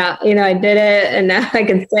I'm down, I did it and now I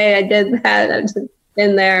can say I did that. I'm just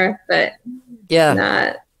in there, but yeah,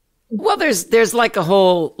 not. Well, there's like a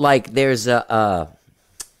whole, like there are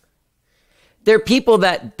people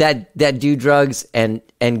that do drugs and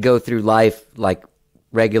go through life like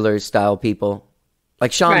regular style people,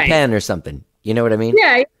 like Sean Penn or something. You know what I mean?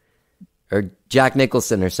 Yeah. Or Jack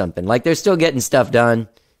Nicholson or something. Like they're still getting stuff done.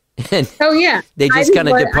 And oh yeah. They just kind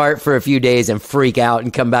of depart for a few days and freak out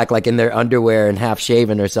and come back like in their underwear and half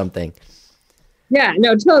shaven or something. Yeah,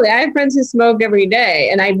 no, totally. I have friends who smoke every day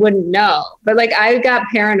and I wouldn't know, but like I got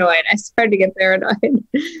paranoid. I started to get paranoid.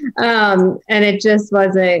 And it just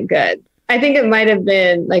wasn't good. I think it might have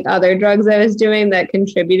been like other drugs I was doing that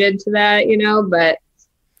contributed to that, but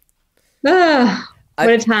what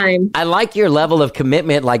a time. I like your level of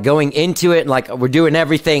commitment, like going into it and like we're doing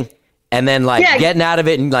everything and then like getting out of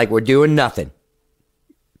it and like we're doing nothing.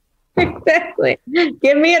 Exactly.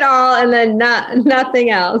 Give me it all and then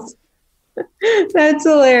nothing else. That's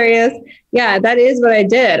hilarious. Yeah, that is what I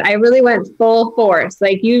did. I really went full force.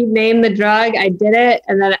 Like you name the drug, I did it.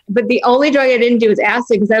 And then, but the only drug I didn't do was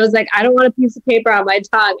acid because I was like, I don't want a piece of paper on my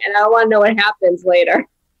tongue and I don't want to know what happens later.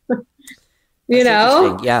 you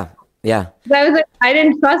know? Yeah. Yeah. So I was like, I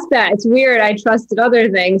didn't trust that. It's weird. I trusted other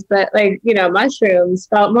things, but like, mushrooms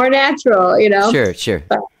felt more natural, Sure.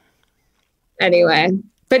 But anyway,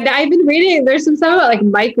 but I've been reading, there's some stuff about like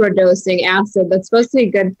microdosing acid that's supposed to be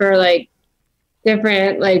good for like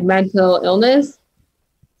different like mental illness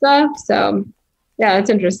stuff. So yeah, it's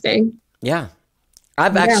interesting. Yeah.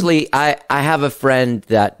 I've actually, I have a friend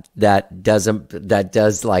that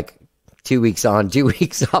does like 2 weeks on, 2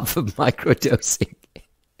 weeks off of microdosing.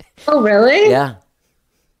 Oh, really? Yeah.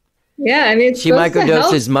 Yeah, I mean, it's She supposed to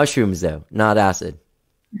help. microdoses mushrooms though, not acid.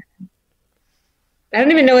 I don't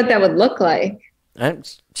even know what that would look like.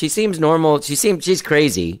 She seems normal. She's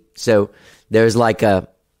crazy. So there's like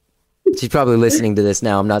she's probably listening to this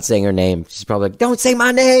now. I'm not saying her name. She's probably like, don't say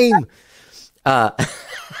my name. But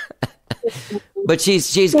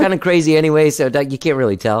she's kind of crazy anyway, so you can't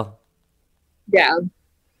really tell. Yeah.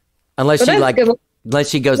 Unless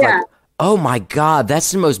she goes Yeah. like, oh my God,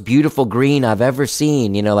 that's the most beautiful green I've ever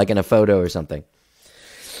seen, like in a photo or something.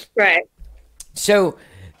 Right. So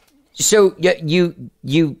you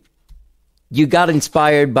got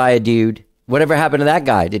inspired by a dude. Whatever happened to that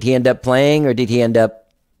guy? Did he end up playing, or did he end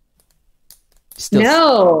up still?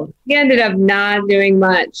 No, he ended up not doing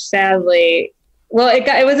much, sadly. Well,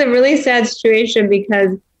 it was a really sad situation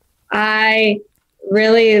because I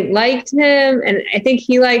really liked him and I think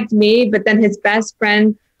he liked me, but then his best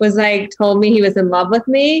friend was like, told me he was in love with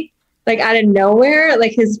me, like out of nowhere,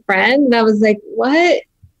 like his friend. And I was like, what?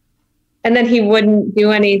 And then he wouldn't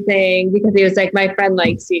do anything because he was like, my friend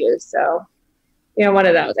likes you. So, one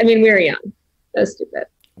of those. I mean, we were young. That was stupid.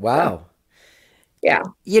 Wow. So,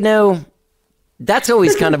 yeah. That's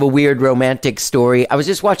always kind of a weird romantic story. I was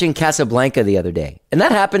just watching Casablanca the other day, and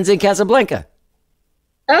that happens in Casablanca.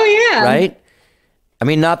 Oh yeah. Right? I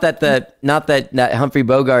mean, not that Humphrey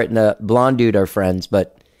Bogart and the blonde dude are friends,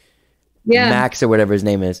 but Yeah. Max or whatever his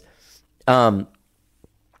name is.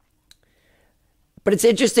 But it's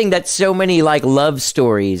interesting that so many like love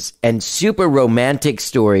stories and super romantic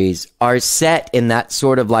stories are set in that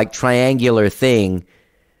sort of like triangular thing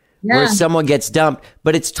where someone gets dumped,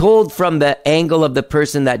 but it's told from the angle of the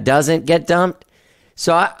person that doesn't get dumped.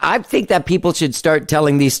 So I think that people should start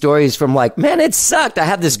telling these stories from like, man, it sucked. I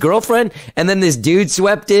had this girlfriend and then this dude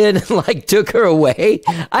swept in and like took her away.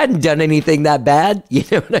 I hadn't done anything that bad. You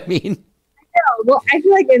know what I mean? No, well, I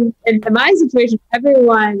feel like in my situation,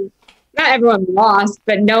 not everyone lost,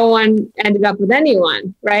 but no one ended up with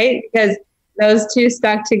anyone, right? Because those two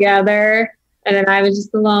stuck together and then I was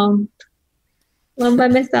just alone by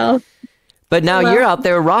myself. But now you're out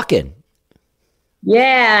there rocking.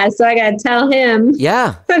 Yeah, so I gotta tell him.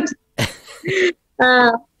 Yeah.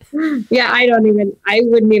 I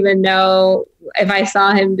wouldn't even know if I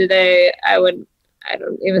saw him today. I don't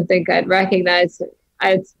even think I'd recognize him.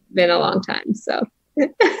 It's been a long time, so.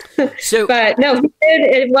 But no, he did.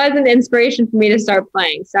 It was an inspiration for me to start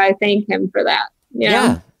playing. So I thank him for that.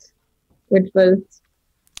 Which was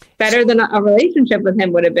better than a relationship with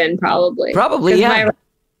him would have been probably. Probably, yeah. My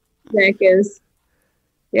music is,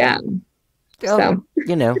 So.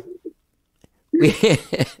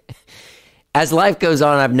 As life goes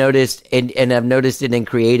on, I've noticed, and I've noticed it in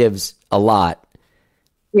creatives a lot.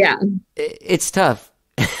 Yeah. It's tough.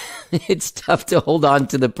 It's tough to hold on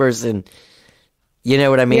to the person. You know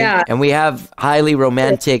what I mean? Yeah. And we have highly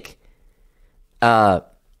romantic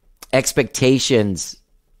expectations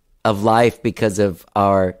of life because of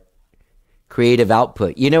our creative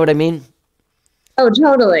output. You know what I mean? Oh,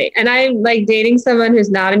 totally. And I'm like dating someone who's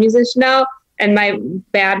not a musician now. And my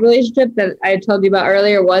bad relationship that I told you about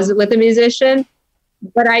earlier was with a musician.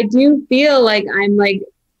 But I do feel like I'm like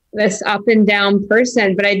this up and down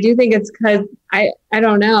person. But I do think it's because I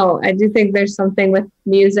don't know. I do think there's something with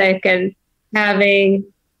music and having,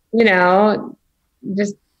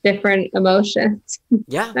 just different emotions.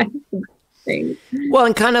 Yeah. Well,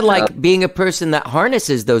 and kind of like being a person that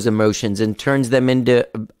harnesses those emotions and turns them into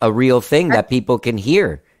a real thing that people can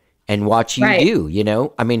hear and watch you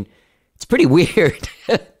do, I mean, it's pretty weird.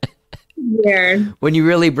 Weird. When you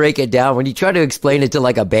really break it down, when you try to explain it to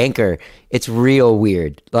like a banker, it's real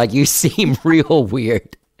weird. Like you seem real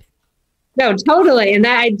weird. No, totally. And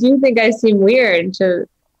that I do think I seem weird to,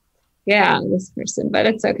 this person, but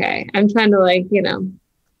it's okay. I'm trying to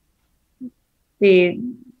be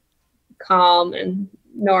calm and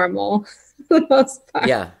normal for the most part.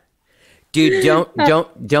 Yeah. Dude,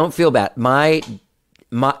 don't feel bad.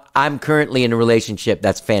 I'm currently in a relationship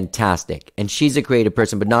that's fantastic, and she's a creative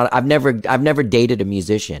person, but I've never dated a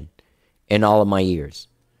musician in all of my years.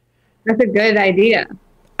 That's a good idea.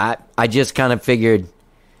 I just kind of figured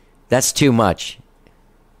that's too much.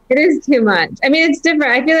 It is too much. I mean, it's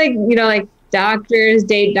different. I feel like, like doctors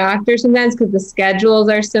date doctors sometimes because the schedules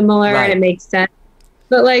are similar and it makes sense.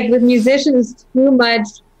 But like with musicians, too much.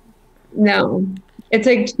 No, it's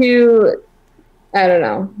like too, I don't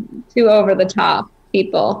know, too over the top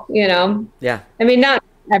people, Yeah. I mean, not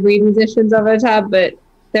every musician's over the top, but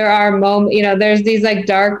there are moments, there's these like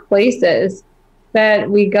dark places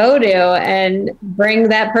that we go to and bring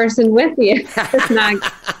that person with you. It's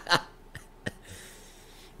not.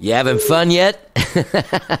 You having fun yet?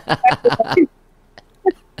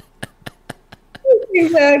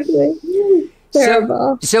 Exactly.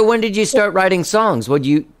 Terrible. So when did you start writing songs? What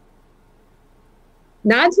you?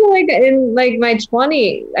 Not till like in like my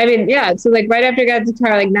 20s. I mean, yeah. So like right after I got the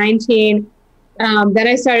guitar, like 19. Then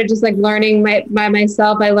I started just like learning by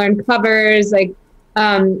myself. I learned covers. Like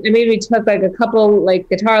I maybe took like a couple like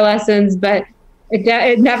guitar lessons, but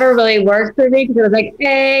it never really worked for me because it was like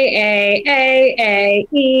A,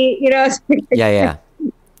 E. You know, it's like, Yeah.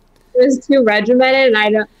 it was too regimented,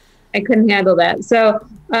 and I couldn't handle that. So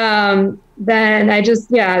then I just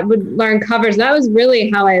would learn covers. That was really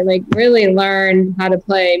how I like really learned how to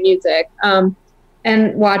play music.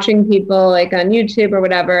 And watching people like on YouTube or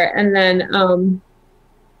whatever. And then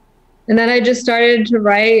I just started to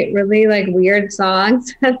write really like weird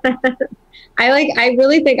songs. I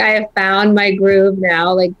really think I have found my groove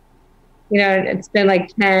now. Like, you know, it's been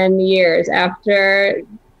like 10 years after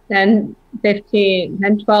 12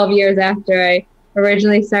 years after I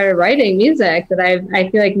originally started writing music that I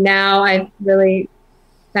feel like now I've really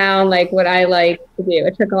found like what I like to do.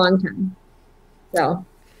 It took a long time. So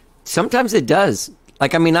sometimes it does.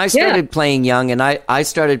 Like, I mean, I started playing young and I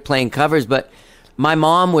started playing covers, but my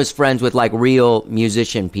mom was friends with like real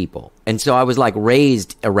musician people. And so I was like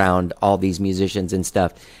raised around all these musicians and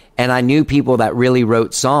stuff. And I knew people that really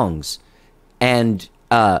wrote songs. And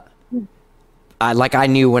I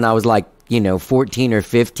knew when I was like, 14 or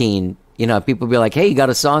 15, people be like, hey, you got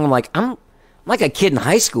a song? I'm like a kid in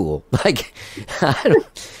high school. Like,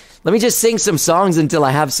 let me just sing some songs until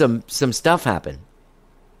I have some stuff happen.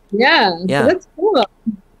 Yeah. So that's cool.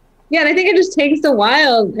 Yeah, and I think it just takes a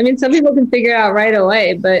while. I mean, some people can figure it out right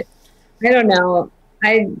away, but I don't know.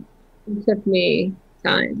 It took me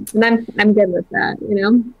time, and I'm good with that.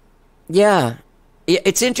 Yeah,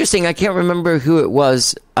 it's interesting. I can't remember who it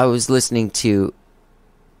was. I was listening to.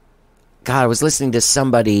 God, I was listening to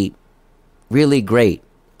somebody really great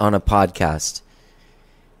on a podcast.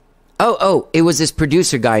 Oh, it was this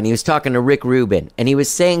producer guy, and he was talking to Rick Rubin, and he was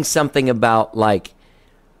saying something about like.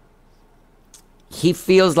 He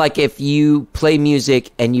feels like if you play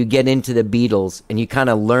music and you get into the Beatles and you kind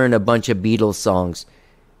of learn a bunch of Beatles songs,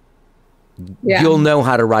 you'll know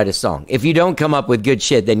how to write a song. If you don't come up with good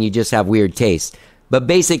shit, then you just have weird taste. But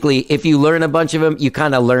basically, if you learn a bunch of them, you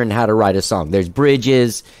kind of learn how to write a song. There's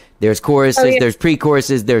bridges, there's choruses, there's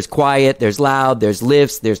pre-choruses, there's quiet, there's loud, there's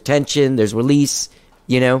lifts, there's tension, there's release,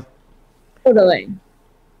 Totally.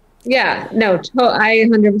 Yeah, no, I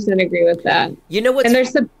 100% agree with that. You know what's... And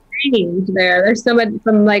there's some there. There's so much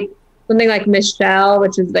from like something like Michelle,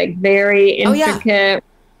 which is like very intricate,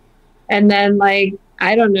 and then like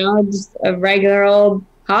I don't know, just a regular old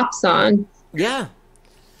pop song. Yeah.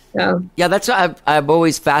 So yeah, that's why I've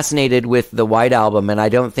always fascinated with the White Album, and I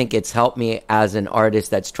don't think it's helped me as an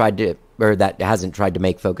artist that hasn't tried to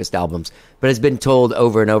make focused albums, but has been told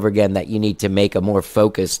over and over again that you need to make a more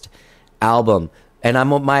focused album. And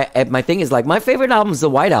my thing is like my favorite album is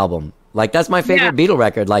the White Album. Like, that's my favorite Beatle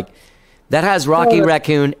record. Like, that has Rocky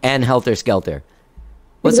Raccoon and Helter Skelter.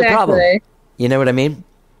 What's the problem? You know what I mean?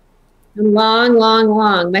 Long, long,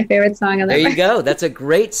 long. My favorite song on that. There you go. That's a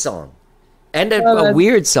great song. And a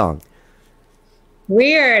weird song.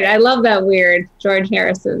 Weird. I love that weird George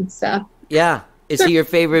Harrison stuff. Yeah. Is he your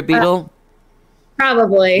favorite Beatle?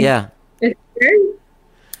 Probably. Yeah.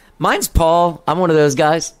 Mine's Paul. I'm one of those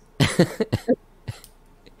guys.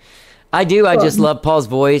 I do. I just love Paul's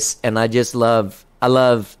voice, and I love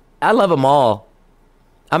them all.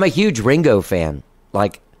 I'm a huge Ringo fan.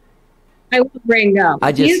 Like, I love Ringo.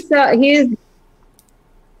 He's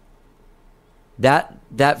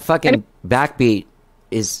that fucking backbeat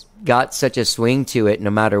is got such a swing to it, no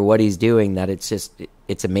matter what he's doing, that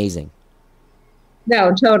it's amazing.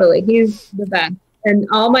 No, totally. He's the best. And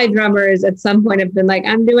all my drummers at some point have been like,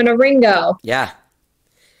 I'm doing a Ringo. Yeah.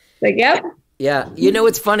 Like, yep. Yeah. You know,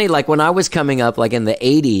 it's funny, like when I was coming up, like in the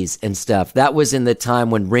 80s and stuff, that was in the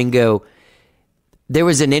time when Ringo, there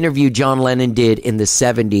was an interview John Lennon did in the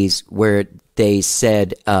 70s where they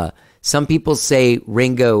said, some people say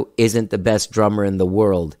Ringo isn't the best drummer in the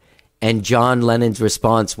world. And John Lennon's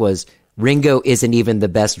response was, Ringo isn't even the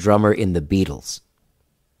best drummer in the Beatles.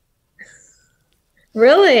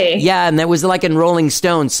 Really? Yeah, and that was like in Rolling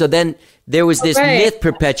Stones. So then there was this myth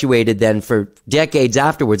perpetuated then for decades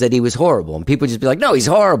afterwards that he was horrible. And people just be like, no, he's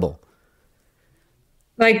horrible.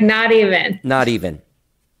 Like, not even. Not even.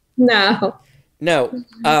 No.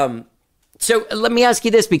 No. So let me ask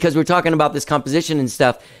you this, because we're talking about this composition and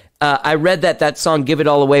stuff. I read that song, Give It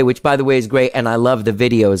All Away, which, by the way, is great, and I love the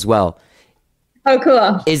video as well. Oh,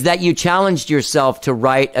 cool. Is that you challenged yourself to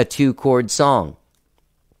write a 2-chord song.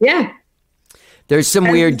 Yeah. There's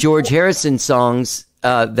some weird George Harrison songs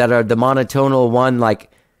that are the monotonal one,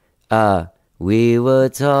 like We were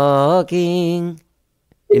talking.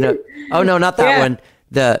 You know, oh no, not that one.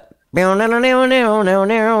 The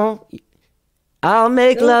I'll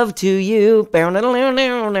make love to you. You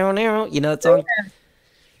know that song?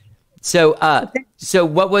 So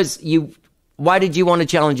what was you? Why did you want to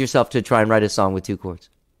challenge yourself to try and write a song with 2 chords?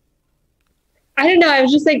 I don't know. I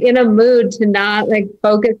was just like in a mood to not like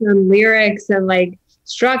focus on lyrics and like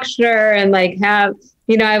structure and like have,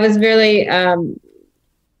 you know, I was really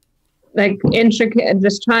like intricate,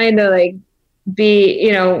 just trying to like be,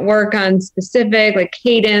 you know, work on specific like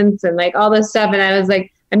cadence and like all this stuff. And I was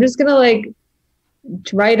like, I'm just going to like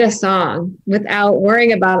write a song without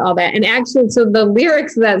worrying about all that. And actually, so the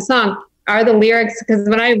lyrics of that song are the lyrics, because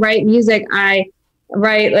when I write music, I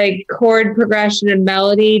write like chord progression and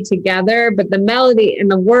melody together, but the melody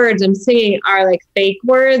and the words I'm singing are like fake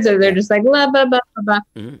words, or they're just like blah, blah, blah, blah,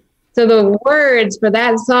 blah. So the words for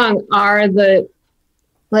that song are the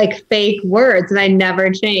like fake words, and I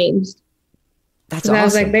never changed. That's awesome. I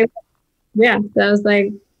was like, so I was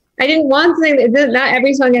like, I didn't want something. Not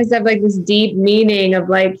every song has to have like this deep meaning of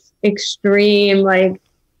like extreme, like,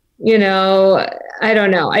 you know, I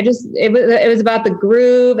don't know. It was about the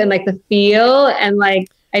groove and like the feel, and like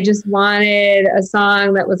I just wanted a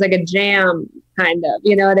song that was like a jam, kind of.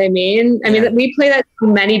 You know what I mean? I mean, we play that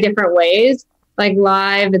in many different ways. Like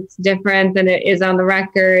live, it's different than it is on the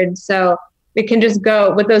record. So it can just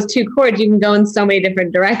go with those 2 chords. You can go in so many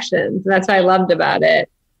different directions. That's what I loved about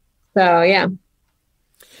it. So yeah.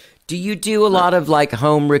 Do you do a lot of like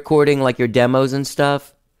home recording, like your demos and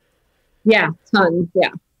stuff? Yeah, tons.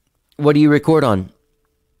 Yeah. What do you record on?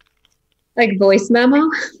 Like voice memo.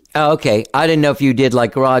 Oh, okay. I didn't know if you did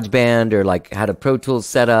like GarageBand or like had a Pro Tools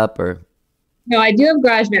set up or. No, I do have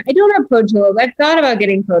GarageBand. I don't have Pro Tools. I've thought about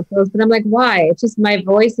getting Pro Tools, but I'm like, why? It's just my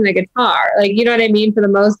voice and a guitar. Like, you know what I mean? For the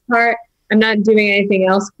most part, I'm not doing anything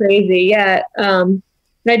else crazy yet. But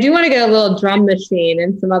I do want to get a little drum machine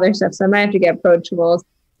and some other stuff. So I might have to get Pro Tools.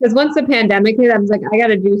 Because once the pandemic hit, I was like, I got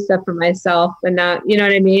to do stuff for myself and not, you know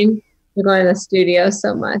what I mean? We're going to the studio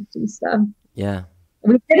so much and stuff. Yeah.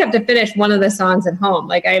 We did have to finish one of the songs at home.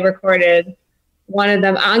 Like I recorded one of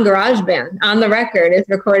them on GarageBand. On the record, it's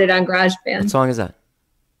recorded on GarageBand. What song is that?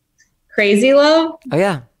 Crazy Love. Oh,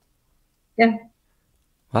 yeah. Yeah.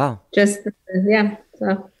 Wow. Just, yeah.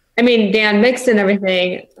 So, I mean, Dan mixed and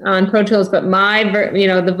everything on Pro Tools, but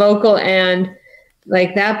the vocal and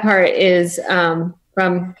like that part is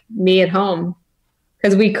from me at home,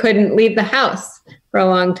 because we couldn't leave the house for a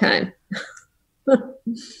long time.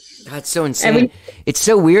 That's so insane. It's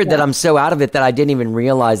so weird that I'm so out of it that I didn't even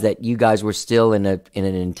realize that you guys were still in an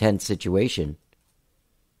intense situation.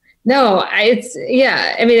 No, it's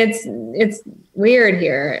weird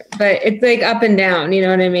here, but it's like up and down. You know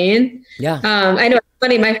what I mean? Yeah. I know. It's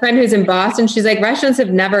funny. My friend who's in Boston, she's like, restaurants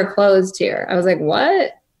have never closed here. I was like,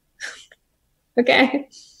 what? Okay.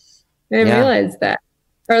 I didn't realize that.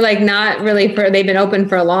 Or like not really they've been open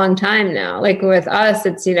for a long time now. Like with us,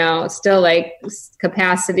 it's, you know, still like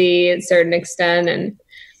capacity at a certain extent. And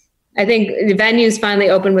I think the venues finally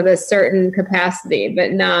open with a certain capacity,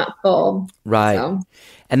 but not full. Right. So,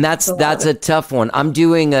 and that's a tough one. I'm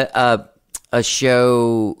doing a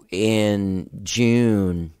show in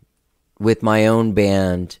June with my own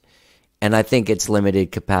band, and I think it's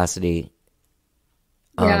limited capacity.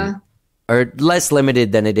 Or less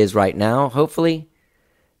limited than it is right now, hopefully.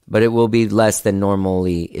 But it will be less than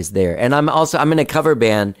normally is there. And I'm in a cover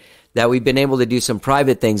band that we've been able to do some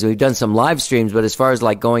private things. We've done some live streams, but as far as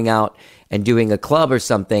like going out and doing a club or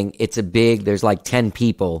something, there's like 10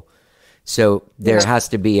 people. So there has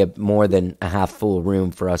to be more than a half full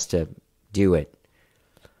room for us to do it.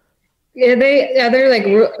 Yeah, are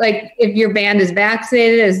like if your band is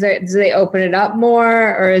vaccinated, do they open it up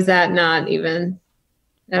more, or is that not even?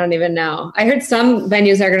 I don't even know. I heard some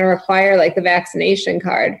venues are going to require like the vaccination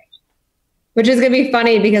card, which is going to be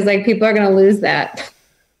funny because like people are going to lose that.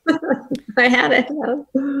 I had it.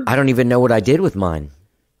 I don't even know what I did with mine.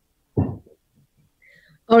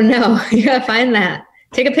 Oh no, you got to find that.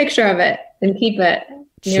 Take a picture of it and keep it.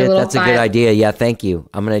 Shit, that's a good idea. Yeah, thank you.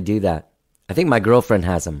 I'm going to do that. I think my girlfriend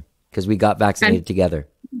has them because we got vaccinated together.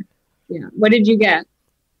 Yeah. What did you get?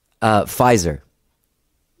 Pfizer.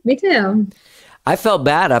 Me too. I felt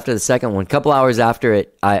bad after the second one. A couple hours after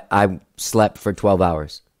it, I slept for 12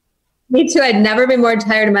 hours. Me too. I'd never been more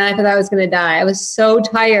tired in my life. I thought I was going to die. I was so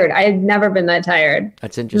tired. I had never been that tired.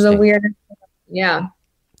 That's interesting. It was a weird, yeah.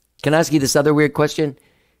 Can I ask you this other weird question?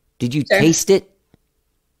 Did you taste it?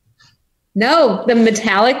 No, the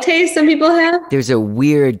metallic taste some people have. There's a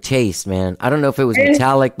weird taste, man. I don't know if it was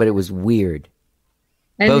metallic, but it was weird.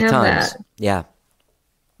 I didn't have that. Yeah.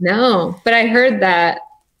 No, but I heard that.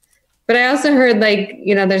 But I also heard like,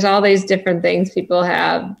 there's all these different things people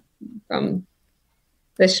have from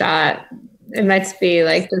the shot. It must be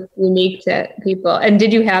like just unique to people. And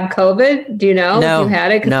did you have COVID? Do you know if you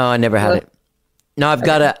had it? No, I never had it. No, I've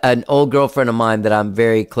got an old girlfriend of mine that I'm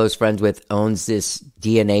very close friends with owns this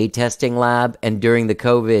DNA testing lab. And during the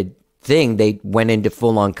COVID thing, they went into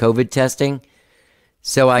full-on COVID testing.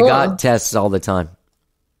 So I got tests all the time.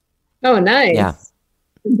 Oh, nice. Yeah.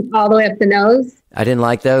 All the way up the nose? I didn't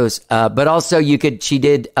like those. But also she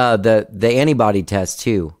did the antibody test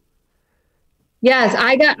too. Yes,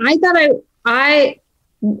 I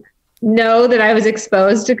know that I was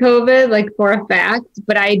exposed to COVID, like for a fact,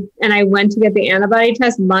 but I went to get the antibody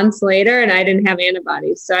test months later and I didn't have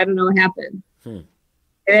antibodies. So I don't know what happened.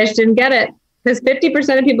 I just didn't get it. Because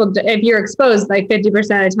 50% of people, if you're exposed, like 50% of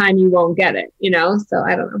the time you won't get it, So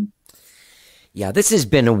I don't know. Yeah, this has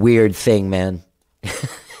been a weird thing, man. I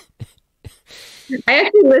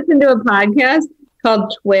actually listened to a podcast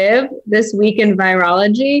called TWIV, This Week in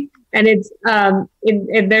Virology. And it's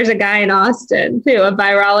there's a guy in Austin too, a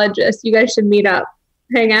virologist. You guys should meet up,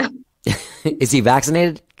 hang out. Is he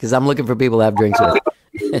vaccinated? Because I'm looking for people to have drinks with.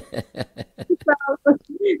 If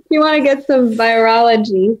you want to get some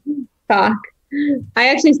virology talk. I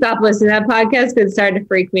actually stopped listening to that podcast because it started to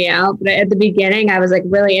freak me out. But at the beginning, I was like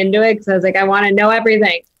really into it because I was like, I want to know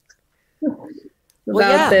everything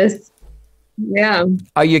about this. Yeah.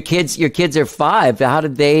 Are your kids are 5. How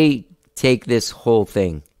did they take this whole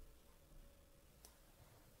thing?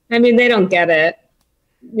 I mean, they don't get it,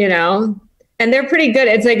 and they're pretty good.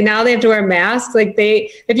 It's like now they have to wear masks. Like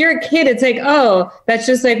if you're a kid, it's like, oh, that's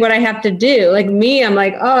just like what I have to do. Like me, I'm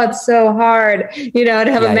like, oh, it's so hard, to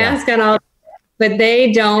have a mask on all. But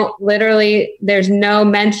they don't literally, there's no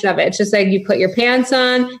mention of it. It's just like you put your pants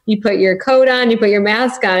on, you put your coat on, you put your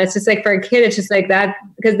mask on. It's just like for a kid, it's just like that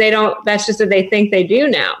because that's just what they think they do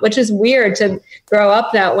now, which is weird to grow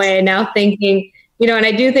up that way. And now thinking, and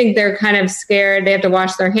I do think they're kind of scared. They have to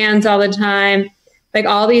wash their hands all the time. Like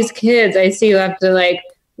all these kids I see who have to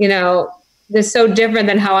this is so different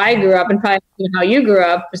than how I grew up and probably how you grew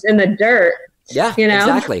up, just in the dirt. Yeah,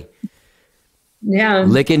 exactly. Yeah.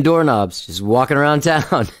 Licking doorknobs, just walking around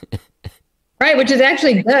town. Right, which is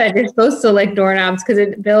actually good. You're supposed to lick doorknobs because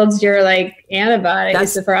it builds your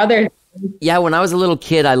antibodies for other things. Yeah, when I was a little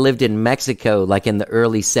kid, I lived in Mexico, like in the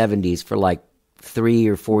early 70s for like 3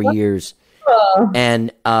 or 4 years. Oh.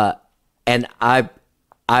 And I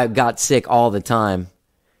got sick all the time.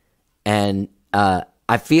 And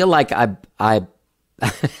I feel like I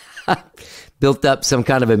built up some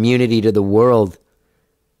kind of immunity to the world.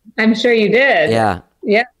 I'm sure you did. Yeah.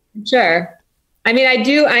 Yeah, sure. I mean, I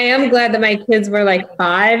am glad that my kids were like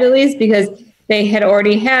 5 at least because they had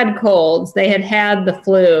already had colds. They had the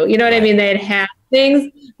flu. You know what I mean? They had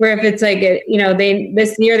things where if it's like,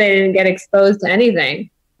 this year they didn't get exposed to anything.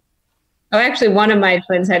 Oh, actually, one of my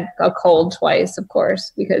twins had a cold twice, of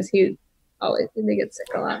course, because they get sick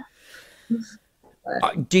a lot.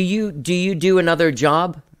 Do you do another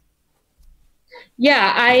job?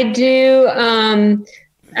 Yeah, I do.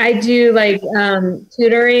 I do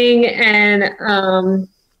tutoring and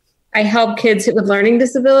I help kids with learning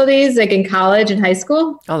disabilities, like in college and high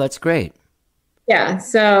school. Oh, that's great. Yeah,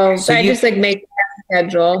 so I just make that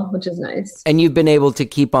schedule, which is nice. And you've been able to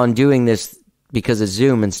keep on doing this because of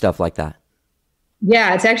Zoom and stuff like that.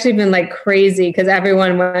 Yeah, it's actually been crazy because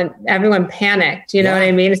everyone panicked. You know what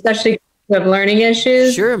I mean? Especially with learning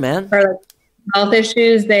issues. Sure, man. Or health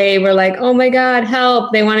issues. They were like, "Oh my God,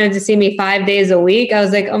 help!" They wanted to see me 5 days a week. I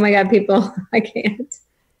was like, "Oh my God, people, I can't."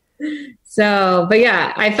 So, but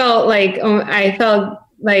yeah, I felt like my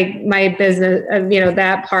business.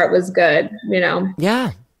 That part was good.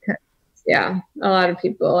 Yeah. Yeah, a lot of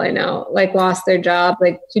people I know lost their job.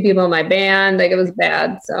 2 people in my band. It was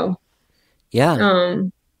bad. So. Yeah.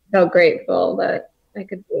 Felt grateful that I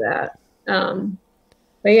could do that.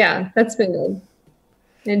 But yeah, that's been good.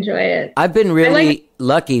 Enjoy it. I've been really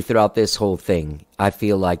lucky throughout this whole thing. I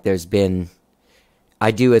feel like I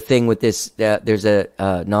do a thing with this. There's a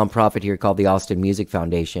nonprofit here called the Austin Music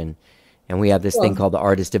Foundation. And we have this thing called the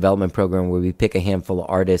Artist Development Program where we pick a handful of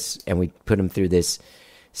artists and we put them through this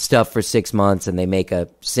stuff for 6 months and they make a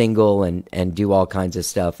single and do all kinds of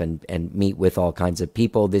stuff and meet with all kinds of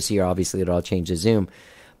people. This year, obviously, it all changed to Zoom.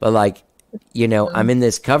 But I'm in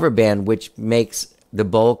this cover band, which makes the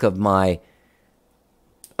bulk of my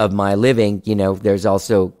living. There's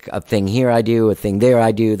also a thing here I do, a thing there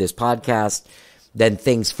I do, this podcast, then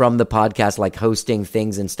things from the podcast, like hosting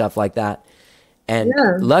things and stuff like that. And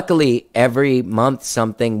luckily, every month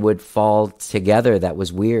something would fall together that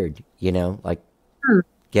was weird,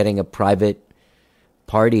 getting a private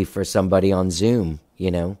party for somebody on Zoom,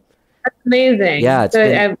 That's amazing. Yeah,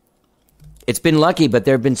 So it's been lucky, but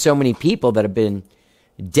there have been so many people that have been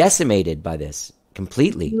decimated by this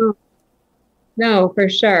completely. no, for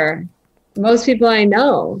sure. Most people I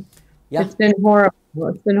know. Yeah. It's been horrible.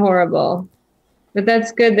 It's been horrible. But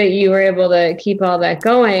that's good that you were able to keep all that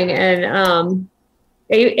going. And,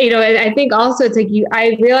 I think also it's like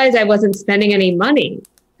I realized I wasn't spending any money.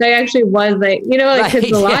 So I actually was like, Right. because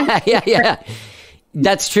the last Yeah.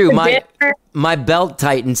 That's true. My belt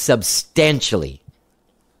tightened substantially.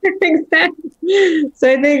 Exactly.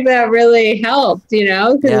 So I think that really helped,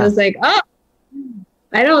 because it was like,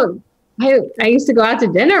 I used to go out to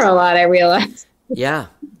dinner a lot, I realized, Yeah.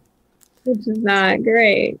 which is not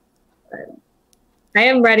great. But I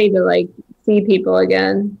am ready to see people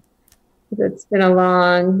again. It's been a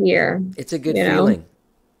long year. It's a good feeling.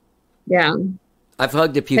 Yeah. I've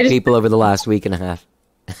hugged a few people over the last week and a half.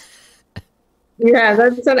 Yeah,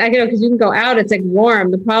 that's what I know, because you can go out, it's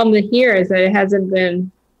warm. The problem here is that it hasn't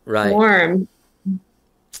been warm.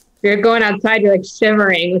 If you're going outside, you're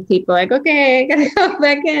shivering with people okay, I gotta go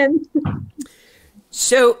back in.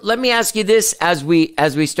 So let me ask you this as we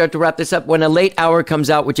start to wrap this up. When A Late Hour comes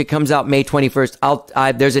out, which it comes out May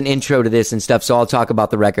 21st, there's an intro to this and stuff, so I'll talk about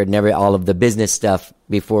the record and all of the business stuff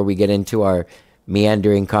before we get into our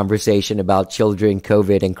meandering conversation about children,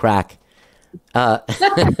 COVID, and crack. I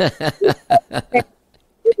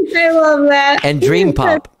love that. And Dream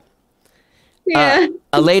Pop. Yeah.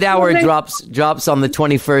 A Late Hour drops on the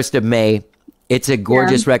 21st of May. It's a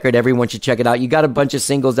gorgeous record. Everyone should check it out. You got a bunch of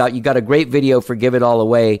singles out. You got a great video for Give It All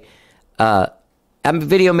Away. That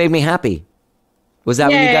video made me happy. Was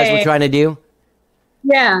that what you guys were trying to do?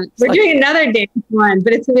 Yeah. We're doing another dance one,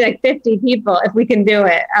 but it's going to be 50 people if we can do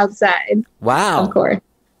it outside. Wow. Of course.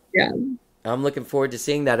 Yeah. I'm looking forward to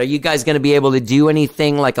seeing that. Are you guys going to be able to do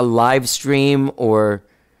anything like a live stream or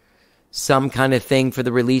some kind of thing for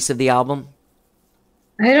the release of the album?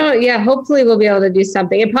 Hopefully we'll be able to do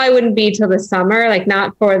something. It probably wouldn't be till the summer,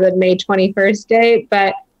 not for the May 21st date,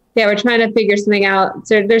 but we're trying to figure something out.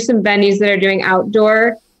 So there's some venues that are doing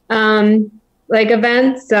outdoor,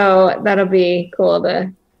 events. So that'll be cool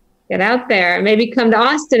to get out there. Maybe come to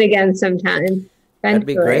Austin again sometime. Eventually. That'd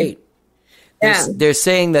be great. Yeah. They're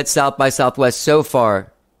saying that South by Southwest so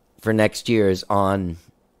far for next year is to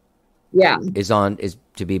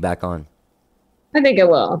be back on. I think it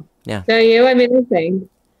will. Yeah. So I think.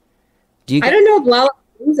 I don't know if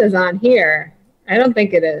Lollapalooza is on here. I don't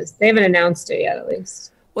think it is. They haven't announced it yet, at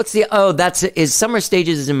least. Is Summer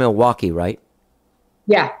Stages is in Milwaukee, right?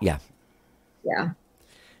 Yeah. Yeah. Yeah.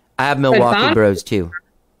 I have Milwaukee Bros too.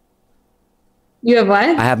 You have what?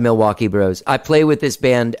 I have Milwaukee Bros. I play with this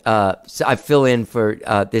band. So I fill in for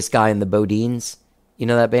this guy in the Bodines. You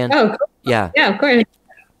know that band? Oh, cool. Yeah. Yeah, of course.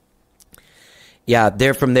 Yeah,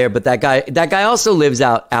 they're from there. But that guy also lives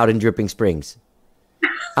out in Dripping Springs.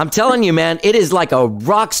 I'm telling you, man, it is like a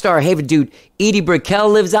rock star haven, dude. Edie Brickell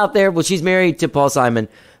lives out there. Well, she's married to Paul Simon,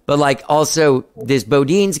 but also this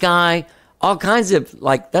Bodines guy. All kinds of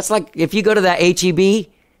that's if you go to that HEB,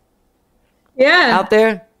 out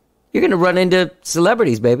there. You're going to run into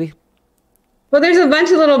celebrities, baby. Well, there's a bunch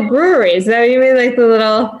of little breweries. So you mean the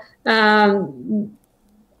little,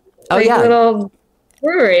 little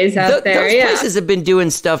breweries out there. Those places have been doing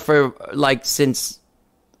stuff for since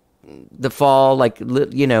the fall,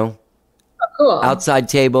 cool. Outside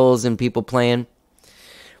tables and people playing.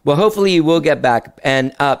 Well, hopefully you will get back.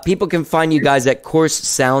 And people can find you guys at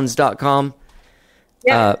coursesounds.com.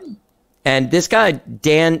 Yeah. And this guy,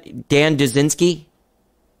 Dan Duzinski.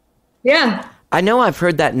 Yeah. I know I've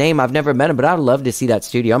heard that name. I've never met him, but I'd love to see that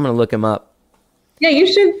studio. I'm going to look him up. Yeah,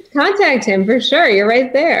 you should contact him for sure. You're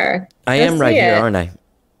right there. I am right here, aren't I?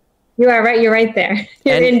 You are right. You're right there.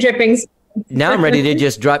 You're in Dripping Springs. Now I'm ready to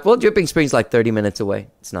just drive. Well, Dripping Springs 30 minutes away.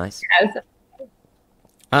 It's nice. Yes.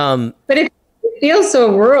 But it feels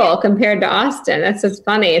so rural compared to Austin. That's just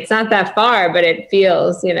funny. It's not that far, but it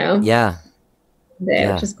feels, Yeah.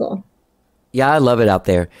 There, which is cool. Yeah, I love it out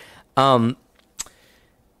there.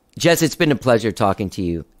 Jess, it's been a pleasure talking to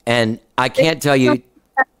you. And I can't tell you,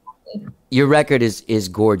 your record is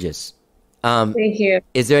gorgeous. Thank you.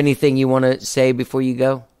 Is there anything you want to say before you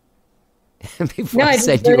go? Before I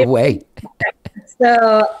send you really away.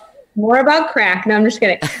 So, more about crack. No, I'm just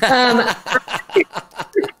kidding.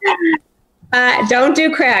 Don't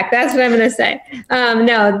do crack. That's what I'm going to say.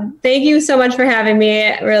 No, thank you so much for having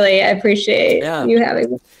me. Really, I appreciate you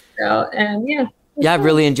having me. So, and Yeah, I've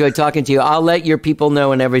really enjoyed talking to you. I'll let your people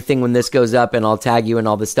know and everything when this goes up, and I'll tag you and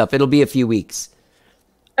all this stuff. It'll be a few weeks.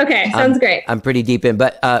 Okay, sounds great. I'm pretty deep in,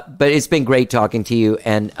 but it's been great talking to you,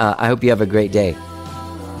 and I hope you have a great day.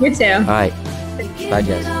 You too. All right. Bye,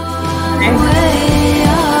 Jess.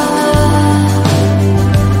 Bye.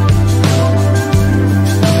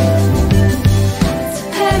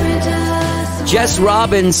 Jess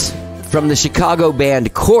Robbins from the Chicago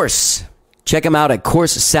band Course. Check them out at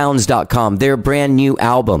coursesounds.com. Their brand new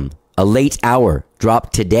album, A Late Hour,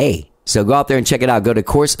 dropped today. So go out there and check it out. Go to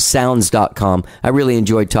coursesounds.com. I really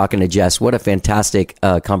enjoyed talking to Jess. What a fantastic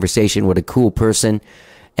conversation. What a cool person.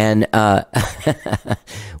 And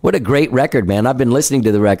what a great record, man. I've been listening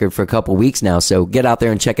to the record for a couple weeks now. So get out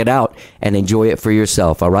there and check it out and enjoy it for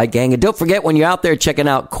yourself. All right, gang? And don't forget, when you're out there checking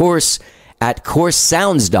out Course at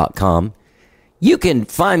coursesounds.com, you can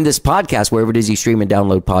find this podcast wherever it is you stream and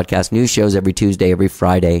download podcasts. New shows every Tuesday, every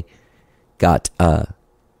Friday. You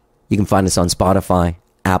can find us on Spotify,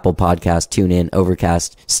 Apple Podcasts, TuneIn,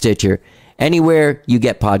 Overcast, Stitcher, anywhere you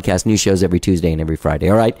get podcasts. New shows every Tuesday and every Friday.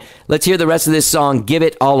 All right, let's hear the rest of this song, Give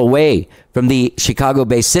It All Away, from the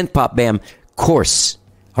Chicago-based synth-pop band Course.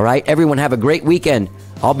 All right, everyone have a great weekend.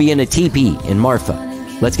 I'll be in a teepee in Marfa.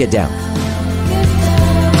 Let's get down.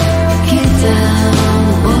 Get down.